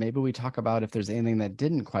where maybe we talk about if there's anything that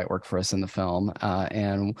didn't quite work for us in the film,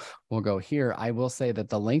 and we'll go here. I will say that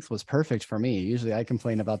the length was perfect for me. Usually I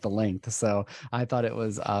complain about the length, so I thought it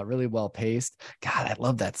was really well paced. God, I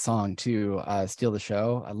love that song too, Steal the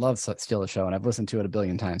Show. I love Steal the Show, and I've listened to it a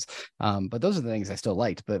billion times. But those are the things I still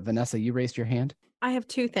liked. But Vanessa, you raised your hand. I have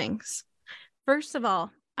two things. First of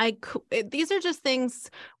all, these are just things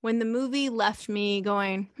when the movie left me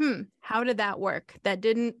going, how did that work? That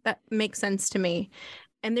make sense to me.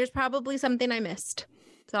 And there's probably something I missed.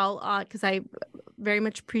 So because I very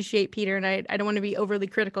much appreciate Peter, and I don't want to be overly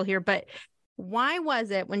critical here, but why was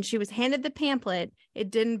it when she was handed the pamphlet, it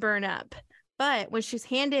didn't burn up? But when she's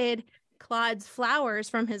handed Claude's flowers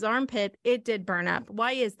from his armpit, it did burn up.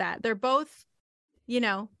 Why is that? They're both,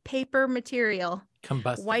 paper material.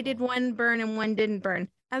 Combustible. Why did one burn and one didn't burn?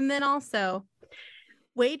 And then also,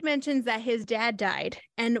 Wade mentions that his dad died,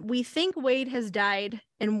 and we think Wade has died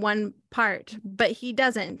in one part, but he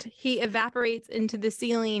doesn't. He evaporates into the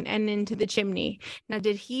ceiling and into the chimney. Now,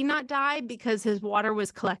 did he not die because his water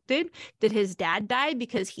was collected? Did his dad die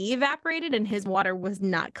because he evaporated and his water was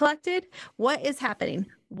not collected? What is happening?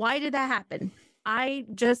 Why did that happen? I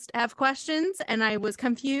just have questions, and I was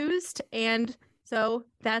confused, and so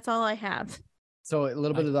that's all I have. So a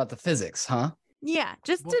little bit about the physics, huh? Yeah,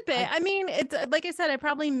 just a bit. I mean, it's like I said, I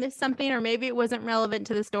probably missed something, or maybe it wasn't relevant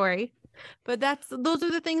to the story. But those are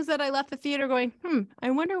the things that I left the theater going, I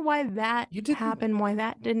wonder why that happened, why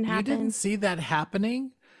that didn't happen. You didn't see that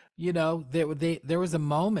happening? There was a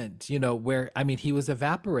moment, where, I mean, he was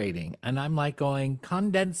evaporating, and I'm like going,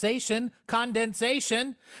 condensation. I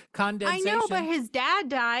know, but his dad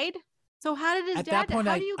died. So how did his dad die?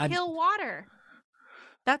 How do you kill water?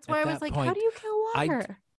 That's why I was like, how do you kill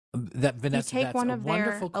water? That Vanessa, that's a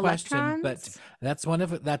wonderful question, but that's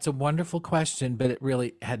a wonderful question, but it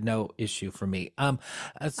really had no issue for me. I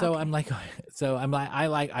saw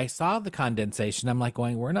the condensation. I'm like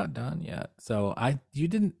going, we're not done yet. So you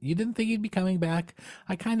didn't think he'd be coming back?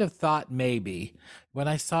 I kind of thought maybe when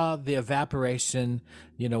I saw the evaporation,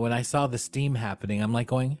 when I saw the steam happening, I'm like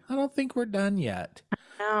going, I don't think we're done yet.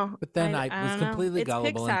 No, but then I was completely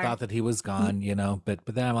gullible and thought that he was gone, but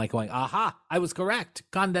then I'm like going, aha, I was correct.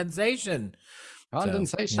 Condensation.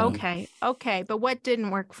 So, Okay. But what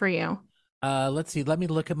didn't work for you? Let's see. Let me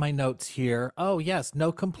look at my notes here. Oh, yes.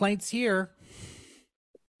 No complaints here.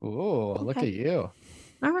 Oh, look at you.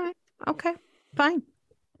 All right. Okay. Fine.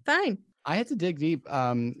 I had to dig deep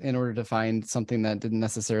in order to find something that didn't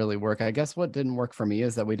necessarily work. I guess what didn't work for me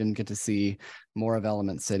is that we didn't get to see more of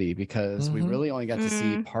Element City because we really only got to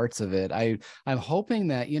see parts of it. I'm hoping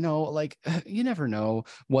that, you never know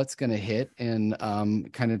what's going to hit in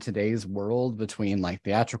kind of today's world between like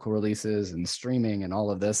theatrical releases and streaming and all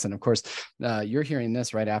of this. And of course, you're hearing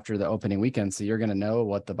this right after the opening weekend, so you're going to know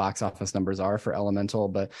what the box office numbers are for Elemental.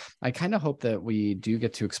 But I kind of hope that we do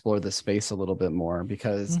get to explore the space a little bit more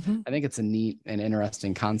because I think it's a neat and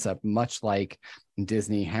interesting concept, much like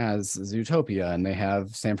Disney has Zootopia and they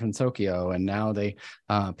have San Francisco, and now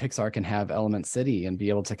Pixar can have Element City and be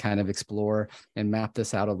able to kind of explore and map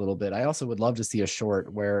this out a little bit. I also would love to see a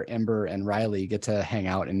short where Ember and Riley get to hang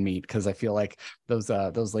out and meet, because I feel like those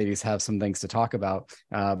ladies have some things to talk about.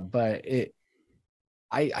 But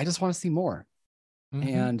I just want to see more.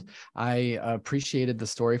 And I appreciated the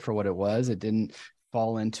story for what it was. It didn't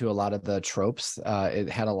fall into a lot of the tropes. It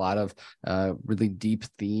had a lot of really deep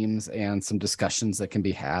themes and some discussions that can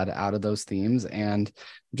be had out of those themes. And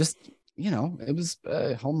just, it was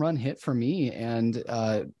a home run hit for me. And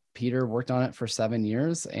Peter worked on it for 7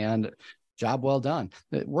 years and job well done.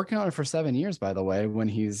 Working on it for 7 years, by the way, when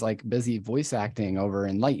he's like busy voice acting over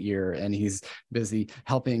in Lightyear, and he's busy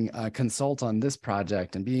helping consult on this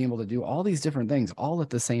project and being able to do all these different things all at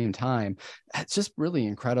the same time. It's just really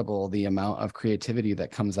incredible, the amount of creativity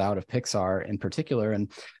that comes out of Pixar in particular,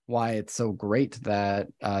 and why it's so great that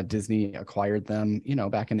Disney acquired them,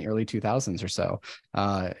 back in the early 2000s or so.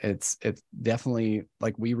 It's definitely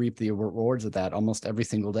like we reap the rewards of that almost every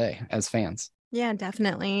single day as fans. Yeah,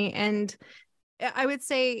 definitely. And I would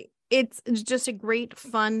say it's just a great,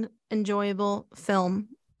 fun, enjoyable film.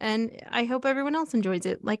 And I hope everyone else enjoys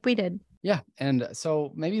it like we did. Yeah. And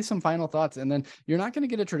so maybe some final thoughts. And then you're not going to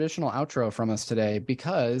get a traditional outro from us today,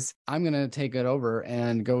 because I'm going to take it over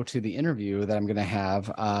and go to the interview that I'm going to have.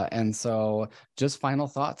 And so just final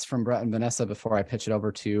thoughts from Brett and Vanessa before I pitch it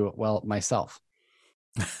over to, well, myself.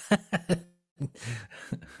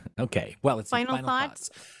 Okay. Well, it's final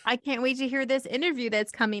thoughts. I can't wait to hear this interview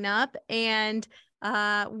that's coming up, and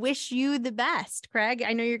wish you the best, Craig.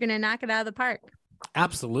 I know you're going to knock it out of the park.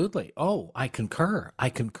 Absolutely. Oh, I concur.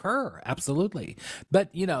 Absolutely. But,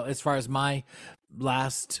 as far as my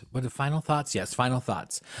final thoughts? Yes, final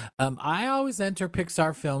thoughts. I always enter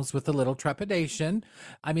Pixar films with a little trepidation.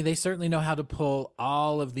 I mean, they certainly know how to pull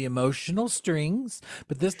all of the emotional strings,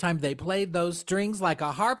 but this time they played those strings like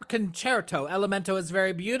a harp concerto. Elemento is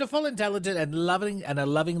very beautiful, intelligent, and loving, and a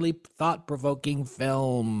lovingly thought-provoking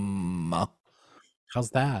film.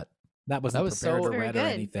 How's that? That wasn't prepared or read or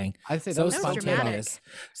anything. I'd say so that was spontaneous.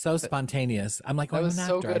 So spontaneous. I'm like, that was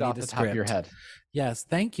so good off the top of your head. Yes,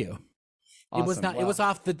 thank you. Awesome. It was not. Wow. It was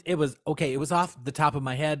off the top of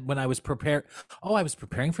my head when I was prepared. Oh, I was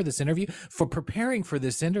preparing for this interview. For this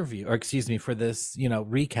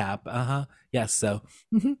recap. Yes. So.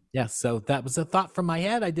 Yes. So that was a thought from my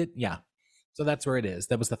head. I did. Yeah. So that's where it is.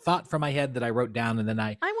 That was the thought from my head that I wrote down, and then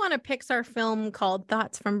I want a Pixar film called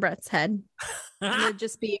Thoughts from Brett's Head. It would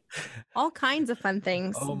just be all kinds of fun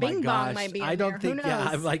things. Oh Bing my gosh. Bong might be in I don't there. think, yeah,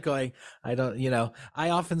 I'm like going, I don't, I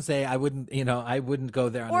often say I wouldn't go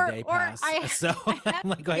there on a day pass. So I'm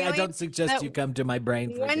like going, I don't suggest you come to my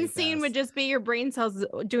brain for one scene would just be your brain cells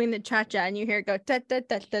doing the cha-cha, and you hear it go, da, da,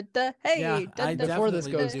 da, da, da, hey. Yeah, da, da, before this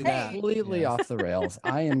goes completely off the rails,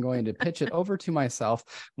 I am going to pitch it over to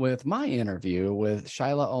myself with my interview with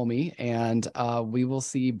Shila Ommi, and we will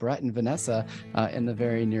see Brett and Vanessa in the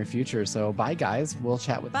very near future. So bye, guys. We'll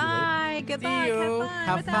chat with you later. Bye. Good luck. See you.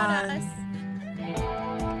 Have fun. Us.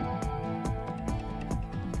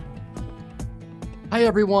 Hi,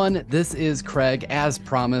 everyone. This is Craig. As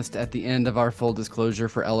promised at the end of our full disclosure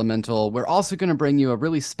for Elemental, we're also going to bring you a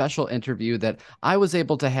really special interview that I was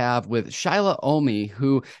able to have with Shila Ommi,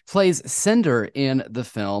 who plays Cinder in the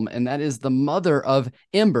film, and that is the mother of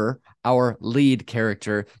Ember, our lead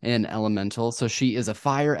character in Elemental. So she is a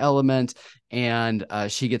fire element, and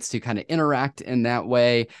she gets to kind of interact in that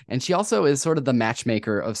way. And she also is sort of the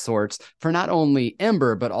matchmaker of sorts for not only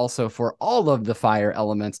Ember, but also for all of the fire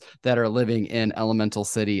elements that are living in Elemental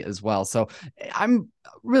City as well. So I'm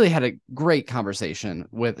really had a great conversation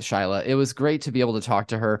with Shila. It was great to be able to talk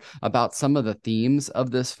to her about some of the themes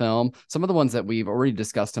of this film, some of the ones that we've already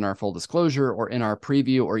discussed in our full disclosure or in our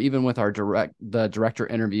preview, or even with our director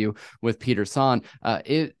interview with Peter San.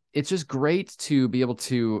 It's just great to be able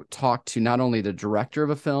to talk to not only the director of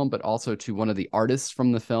a film, but also to one of the artists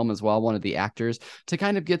from the film as well, one of the actors, to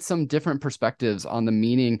kind of get some different perspectives on the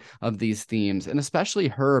meaning of these themes, and especially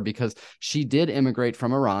her, because she did immigrate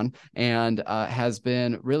from Iran and has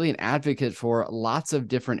been really an advocate for lots of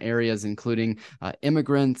different areas, including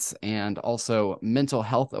immigrants and also mental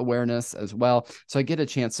health awareness as well. So I get a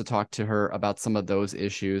chance to talk to her about some of those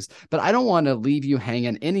issues, but I don't want to leave you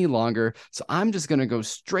hanging any longer. So I'm just going to go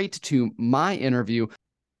straight to my interview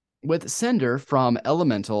with Cinder from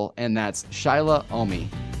Elemental, and that's Shila Ommi.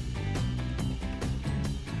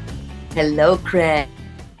 Hello, Craig.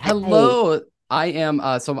 Hello.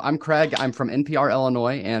 I'm Craig. I'm from NPR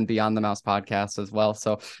Illinois and Beyond the Mouse podcast as well.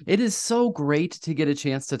 So it is so great to get a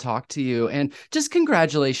chance to talk to you, and just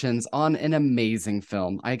congratulations on an amazing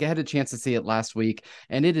film. I had a chance to see it last week,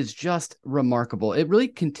 and it is just remarkable. It really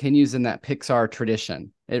continues in that Pixar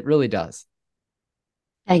tradition. It really does.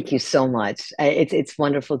 Thank you so much. It's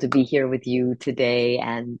wonderful to be here with you today,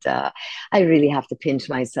 and I really have to pinch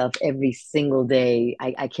myself every single day.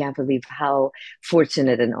 I can't believe how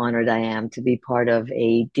fortunate and honored I am to be part of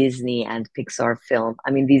a Disney and Pixar film.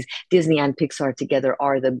 I mean, these Disney and Pixar together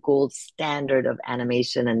are the gold standard of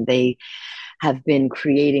animation, and they have been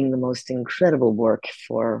creating the most incredible work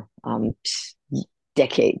for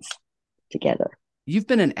decades together. You've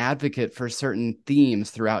been an advocate for certain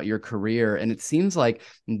themes throughout your career, and it seems like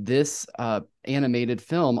this animated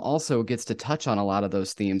film also gets to touch on a lot of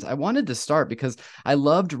those themes. I wanted to start because I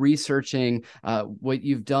loved researching what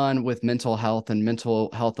you've done with mental health and mental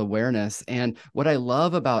health awareness. And what I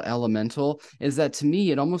love about Elemental is that, to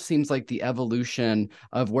me, it almost seems like the evolution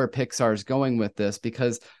of where Pixar is going with this,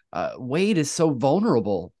 because Wade is so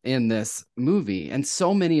vulnerable in this movie, and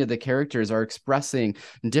so many of the characters are expressing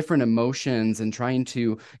different emotions and trying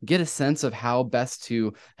to get a sense of how best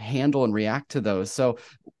to handle and react to those. So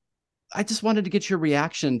I just wanted to get your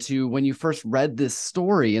reaction to when you first read this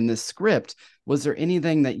story and this script. Was there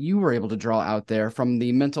anything that you were able to draw out there from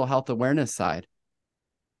the mental health awareness side?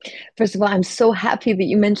 First of all, I'm so happy that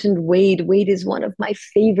you mentioned Wade. Wade is one of my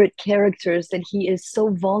favorite characters, that he is so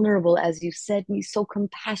vulnerable, as you said. He's so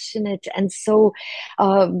compassionate and so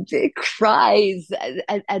cries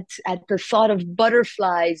at the thought of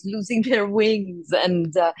butterflies losing their wings.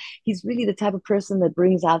 And he's really the type of person that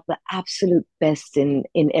brings out the absolute best in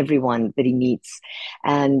everyone that he meets.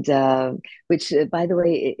 And which, by the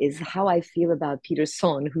way, is how I feel about Peter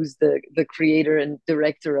Sohn, who's the creator and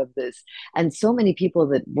director of this. And so many people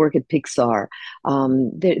that work at Pixar,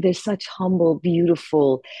 they're such humble,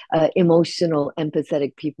 beautiful, emotional,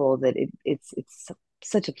 empathetic people that it's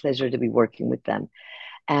such a pleasure to be working with them.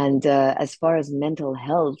 And as far as mental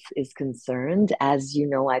health is concerned, as you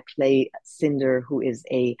know, I play Cinder, who is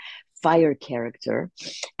a fire character,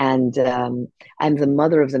 and I'm the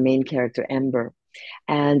mother of the main character, Ember.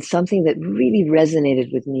 And something that really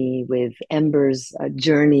resonated with me with Ember's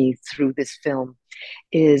journey through this film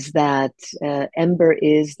is that Ember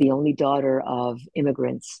is the only daughter of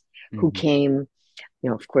immigrants who came.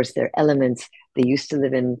 Of course, they're elements. They used to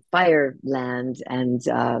live in Fireland, and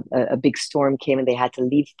a big storm came and they had to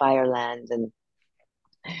leave Fireland. And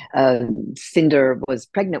Cinder was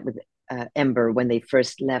pregnant with Ember when they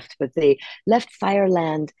first left, but they left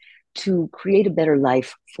Fireland to create a better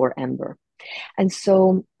life for Ember. And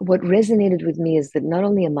so what resonated with me is that not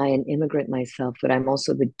only am I an immigrant myself, but I'm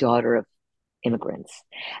also the daughter of immigrants.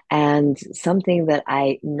 And something that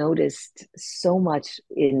I noticed so much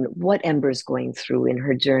in what Ember's going through in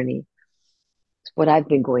her journey, what I've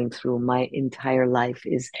been going through my entire life,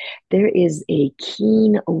 is there is a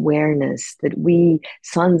keen awareness that we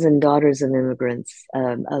sons and daughters of immigrants,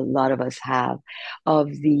 a lot of us have, of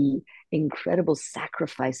the incredible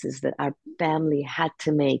sacrifices that our family had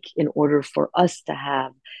to make in order for us to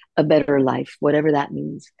have a better life, whatever that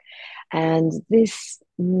means. And this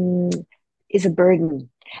is a burden,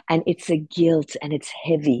 and it's a guilt, and it's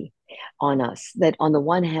heavy on us. That on the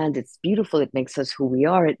one hand, it's beautiful, it makes us who we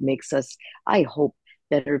are, it makes us, I hope,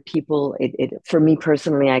 better people. For me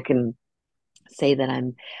personally, I can say that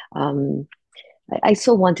I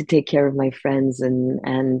so want to take care of my friends,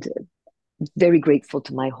 and very grateful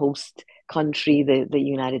to my host country, the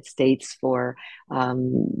United States, for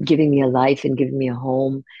giving me a life and giving me a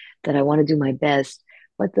home, that I want to do my best.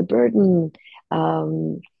 But the burden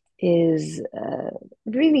is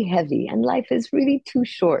really heavy, and life is really too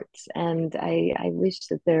short. And I wish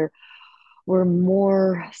that there were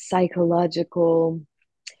more psychological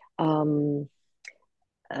uh,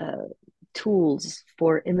 tools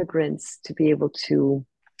for immigrants to be able to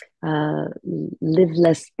live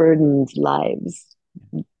less burdened lives,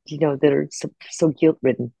 that are so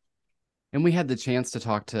guilt-ridden. And we had the chance to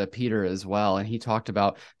talk to Peter as well, and he talked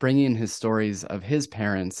about bringing his stories of his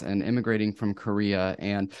parents and immigrating from Korea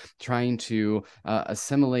and trying to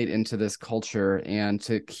assimilate into this culture and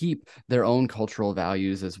to keep their own cultural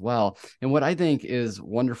values as well. And what I think is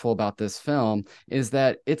wonderful about this film is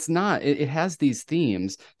that it has these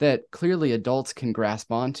themes that clearly adults can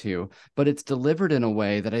grasp onto, but it's delivered in a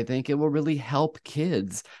way that I think it will really help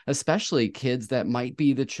kids, especially kids that might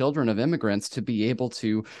be the children of immigrants, to be able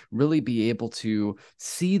to really be able to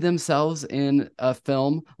see themselves in a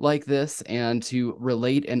film like this and to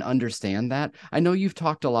relate and understand that. I know you've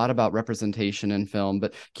talked a lot about representation in film,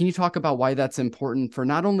 but can you talk about why that's important for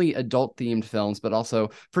not only adult themed films, but also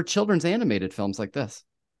for children's animated films like this?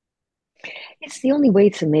 It's the only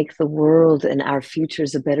way to make the world and our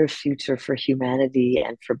futures a better future for humanity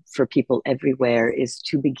and for people everywhere, is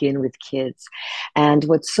to begin with kids. And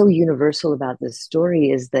what's so universal about this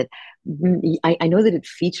story is that I know that it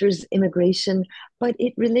features immigration, but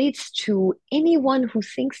it relates to anyone who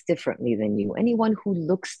thinks differently than you, anyone who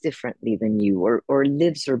looks differently than you, or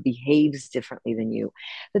lives or behaves differently than you.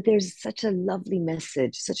 That there's such a lovely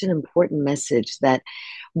message, such an important message, that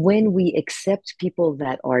when we accept people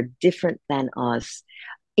that are different than us,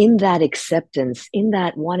 in that acceptance, in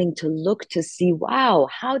that wanting to look to see, wow,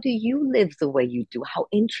 how do you live the way you do? How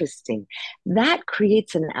interesting. That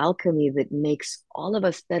creates an alchemy that makes all of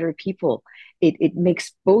us better people. It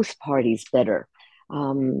makes both parties better.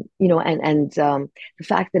 The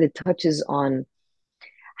fact that it touches on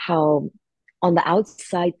how on the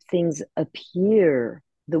outside things appear,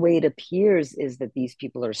 the way it appears is that these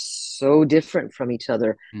people are so different from each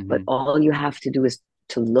other, but Mhm. all you have to do is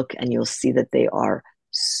to look and you'll see that they are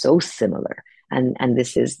so similar. And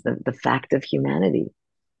this is the fact of humanity.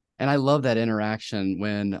 And I love that interaction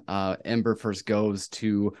when Ember first goes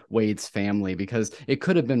to Wade's family, because it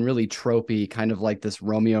could have been really tropey, kind of like this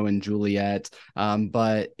Romeo and Juliet,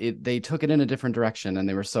 but they took it in a different direction, and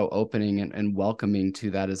they were so opening and welcoming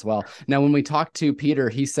to that as well. Now, when we talked to Peter,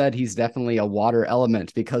 he said he's definitely a water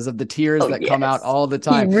element because of the tears Oh, that come out yes, all the he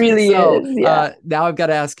time. really So is. Yeah. now I've got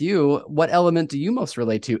to ask you, what element do you most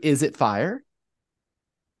relate to? Is it fire?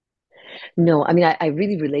 No, I mean, I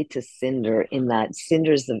really relate to Cinder in that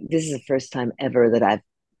this is the first time ever that I've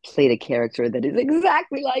played a character that is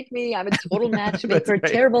exactly like me. I'm a total That's matchmaker,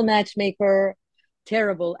 great. terrible matchmaker,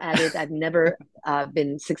 terrible at it. I've never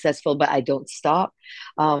been successful, but I don't stop.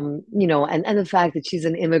 And the fact that she's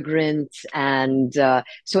an immigrant. And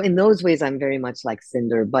so in those ways, I'm very much like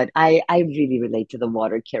Cinder, but I really relate to the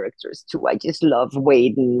water characters too. I just love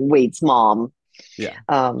Wade and Wade's mom, Yeah,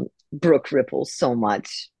 Brooke Ripple, so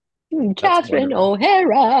much. that's Catherine wonderful.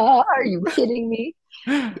 O'Hara, are you kidding me?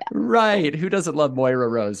 Right. Who doesn't love Moira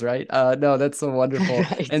Rose, right? No, that's so wonderful.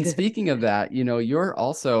 Right. And speaking of that, you're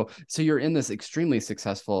also, so you're in this extremely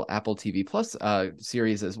successful Apple TV Plus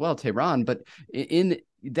series as well, Tehran, but in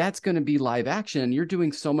that's going to be live action. You're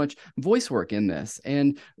doing so much voice work in this.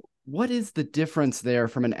 And what is the difference there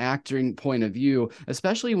from an acting point of view,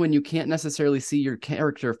 especially when you can't necessarily see your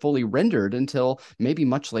character fully rendered until maybe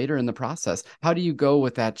much later in the process? How do you go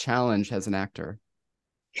with that challenge as an actor?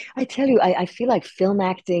 I tell you, I feel like film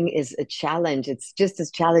acting is a challenge. It's just as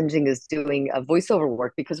challenging as doing a voiceover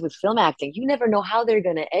work because with film acting, you never know how they're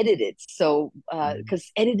going to edit it. So, Mhm. because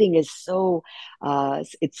editing is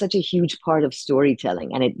it's such a huge part of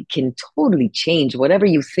storytelling and it can totally change whatever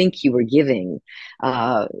you think you were giving.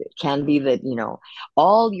 Can be that,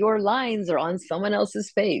 all your lines are on someone else's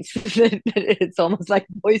face. It's almost like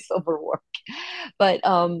voiceover work. But,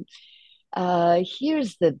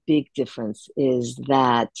 here's the big difference is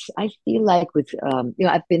that I feel like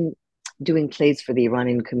I've been doing plays for the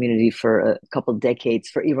Iranian community for a couple decades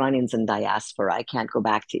for Iranians in diaspora. I can't go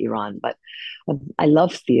back to Iran, but I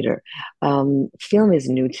love theater. Film is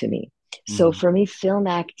new to me. So Mhm. for me, film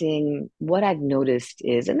acting, what I've noticed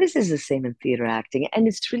is, and this is the same in theater acting, and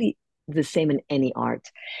it's really the same in any art,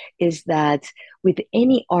 is that with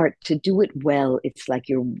any art, to do it well, it's like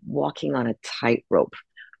you're walking on a tightrope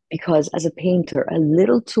because as a painter, a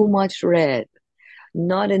little too much red,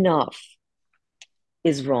 not enough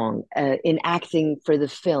is wrong. In acting for the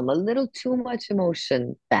film, a little too much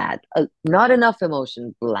emotion, bad. Not enough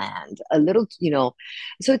emotion, bland. A little,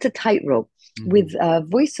 so it's a tightrope. With Mhm.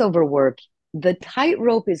 voiceover work, the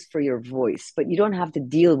tightrope is for your voice, but you don't have to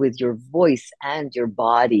deal with your voice and your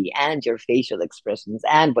body and your facial expressions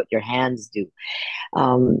and what your hands do.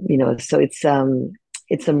 So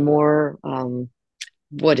it's a more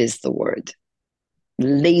what is the word?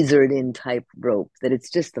 Lasered in type rope that it's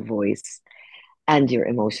just the voice and your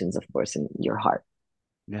emotions, of course, and your heart.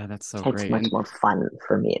 Yeah, that's so It's great. much And more fun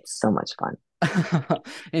for me. It's so much fun.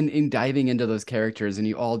 and in diving into those characters, and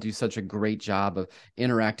you all do such a great job of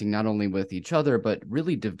interacting not only with each other but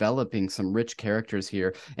really developing some rich characters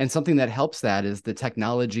here. And something that helps that is the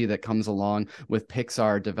technology that comes along with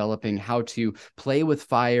Pixar developing how to play with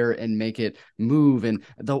fire and make it move. And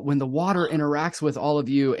when the water interacts with all of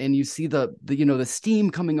you and you see the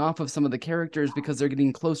steam coming off of some of the characters because they're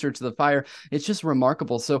getting closer to the fire, it's just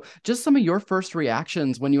remarkable. So just some of your first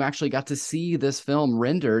reactions when you actually got to see this film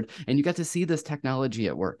rendered and you got to see this technology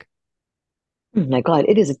at work. Oh my God,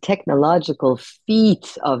 it is a technological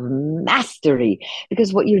feat of mastery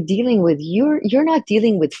because what you're dealing with, you're not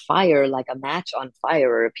dealing with fire like a match on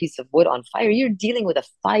fire or a piece of wood on fire. You're dealing with a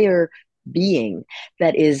fire being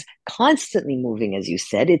that is constantly moving, as you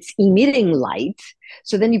said. It's emitting light.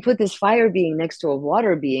 So then you put this fire being next to a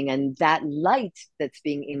water being, and that light that's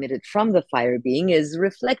being emitted from the fire being is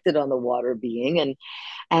reflected on the water being.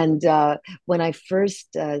 And when I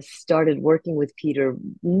first started working with Peter,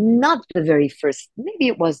 not the very first, maybe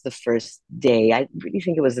it was the first day, I really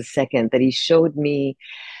think it was the second, that he showed me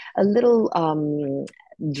a little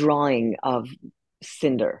drawing of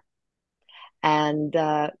Cinder. And,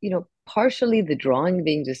 partially the drawing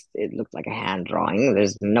being just, it looked like a hand drawing.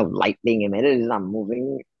 There's no light being emitted, it's not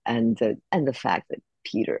moving. And the fact that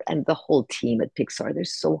Peter and the whole team at Pixar, they're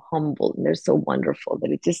so humble and they're so wonderful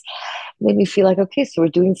that it just made me feel like, okay, so we're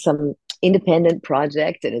doing some independent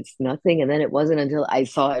project and it's nothing. And then it wasn't until I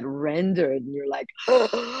saw it rendered and you're like,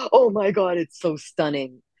 oh my God, it's so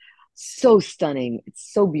stunning. So stunning.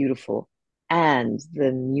 It's so beautiful. And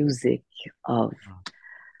the music of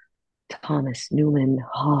Thomas Newman,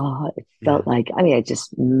 it felt like, I mean, it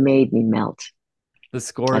just made me melt. The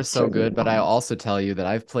score is so good, but I also tell you that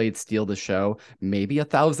I've played Steal the Show maybe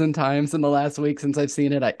 1,000 times in the last week since I've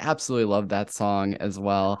seen it. I absolutely love that song as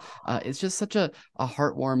well. It's just such a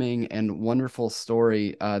heartwarming and wonderful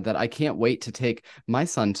story that I can't wait to take my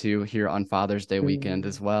son to here on Father's Day weekend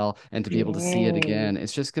as well, and to be able to see it again.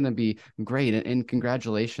 It's just going to be great, and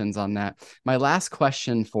congratulations on that. My last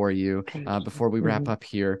question for you before we wrap up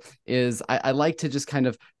here is I like to just kind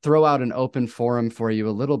of throw out an open forum for you a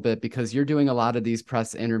little bit, because you're doing a lot of these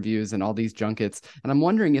press interviews and all these junkets. And I'm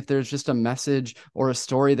wondering if there's just a message or a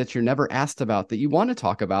story that you're never asked about that you want to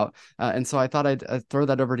talk about. And so I thought I'd throw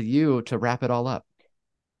that over to you to wrap it all up.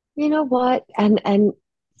 You know what? And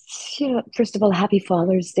first of all, happy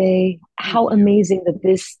Father's Day. How amazing that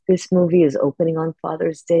this movie is opening on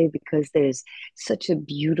Father's Day, because there's such a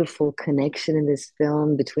beautiful connection in this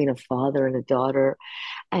film between a father and a daughter.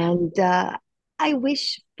 And I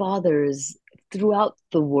wish fathers throughout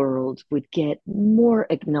the world would get more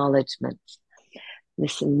acknowledgement.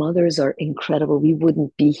 Listen, mothers are incredible. We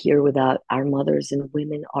wouldn't be here without our mothers, and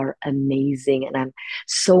women are amazing. And I'm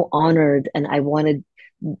so honored, and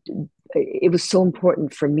it was so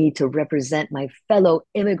important for me to represent my fellow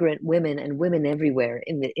immigrant women and women everywhere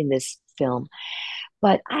in this film.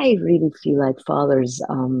 But I really feel like fathers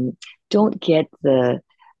don't get the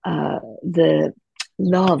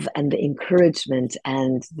love and the encouragement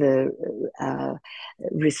and the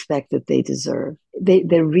respect that they deserve. They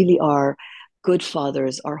really are. Good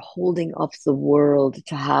fathers are holding up the world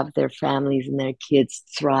to have their families and their kids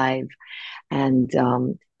thrive. And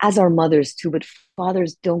as our mothers too, but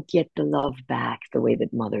fathers don't get the love back the way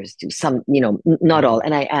that mothers do. Some, not all.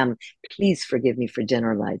 And please forgive me for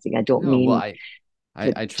generalizing. I don't mean I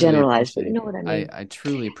truly generalize, but you know what I mean. I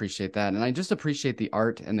truly appreciate that. And I just appreciate the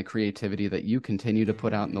art and the creativity that you continue to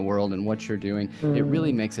put out in the world and what you're doing. It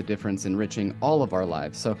really makes a difference, enriching all of our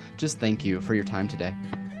lives. So just thank you for your time today.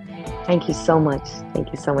 Thank you so much.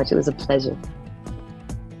 Thank you so much. It was a pleasure.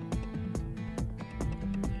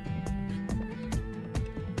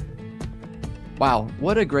 Wow,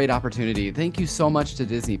 what a great opportunity. Thank you so much to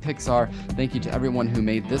Disney Pixar. Thank you to everyone who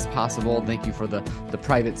made this possible. Thank you for the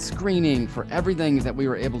private screening, for everything that we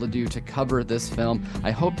were able to do to cover this film. I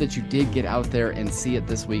hope that you did get out there and see it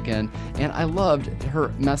this weekend. And I loved her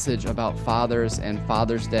message about fathers and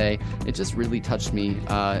Father's Day. It just really touched me.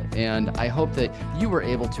 And I hope that you were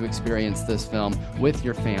able to experience this film with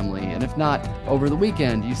your family. And if not, over the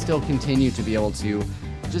weekend, you still continue to be able to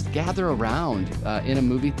just gather around in a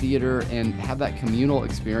movie theater and have that communal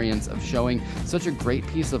experience of showing such a great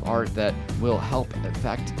piece of art that will help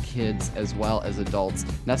affect kids as well as adults.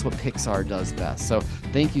 And that's what Pixar does best. So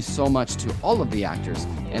thank you so much to all of the actors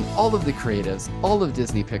and all of the creatives, all of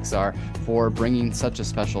Disney Pixar, for bringing such a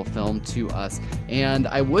special film to us. And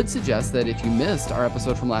I would suggest that if you missed our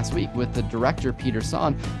episode from last week with the director Peter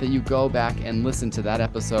Sohn, that you go back and listen to that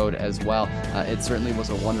episode as well. It certainly was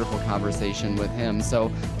a wonderful conversation with him. So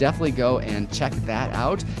definitely go and check that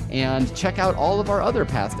out, and check out all of our other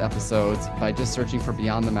past episodes by just searching for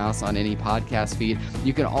Beyond the Mouse on any podcast feed.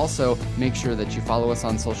 You can also make sure that you follow us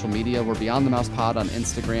on social media. We're Beyond the Mouse Pod on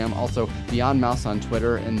Instagram, also Beyond Mouse on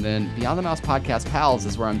Twitter, and then Beyond the Mouse Podcast Pals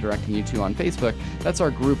is where I'm directing you to on Facebook. That's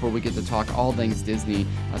our group where we get to talk all things Disney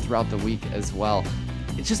throughout the week as well.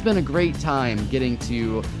 It's just been a great time getting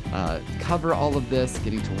to cover all of this,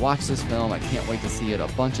 getting to watch this film. I can't wait to see it a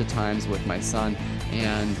bunch of times with my son,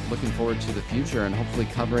 and looking forward to the future and hopefully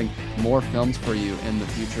covering more films for you in the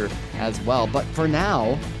future as well. But for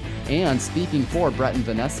now, and speaking for Brett and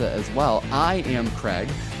Vanessa as well, I am Craig,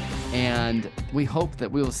 and we hope that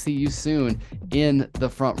we will see you soon in the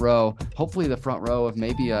front row. Hopefully the front row of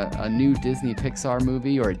maybe a new Disney Pixar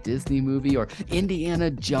movie, or a Disney movie, or Indiana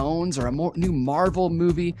Jones, or a new Marvel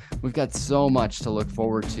movie. We've got so much to look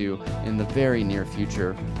forward to in the very near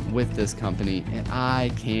future with this company, and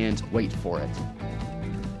I can't wait for it.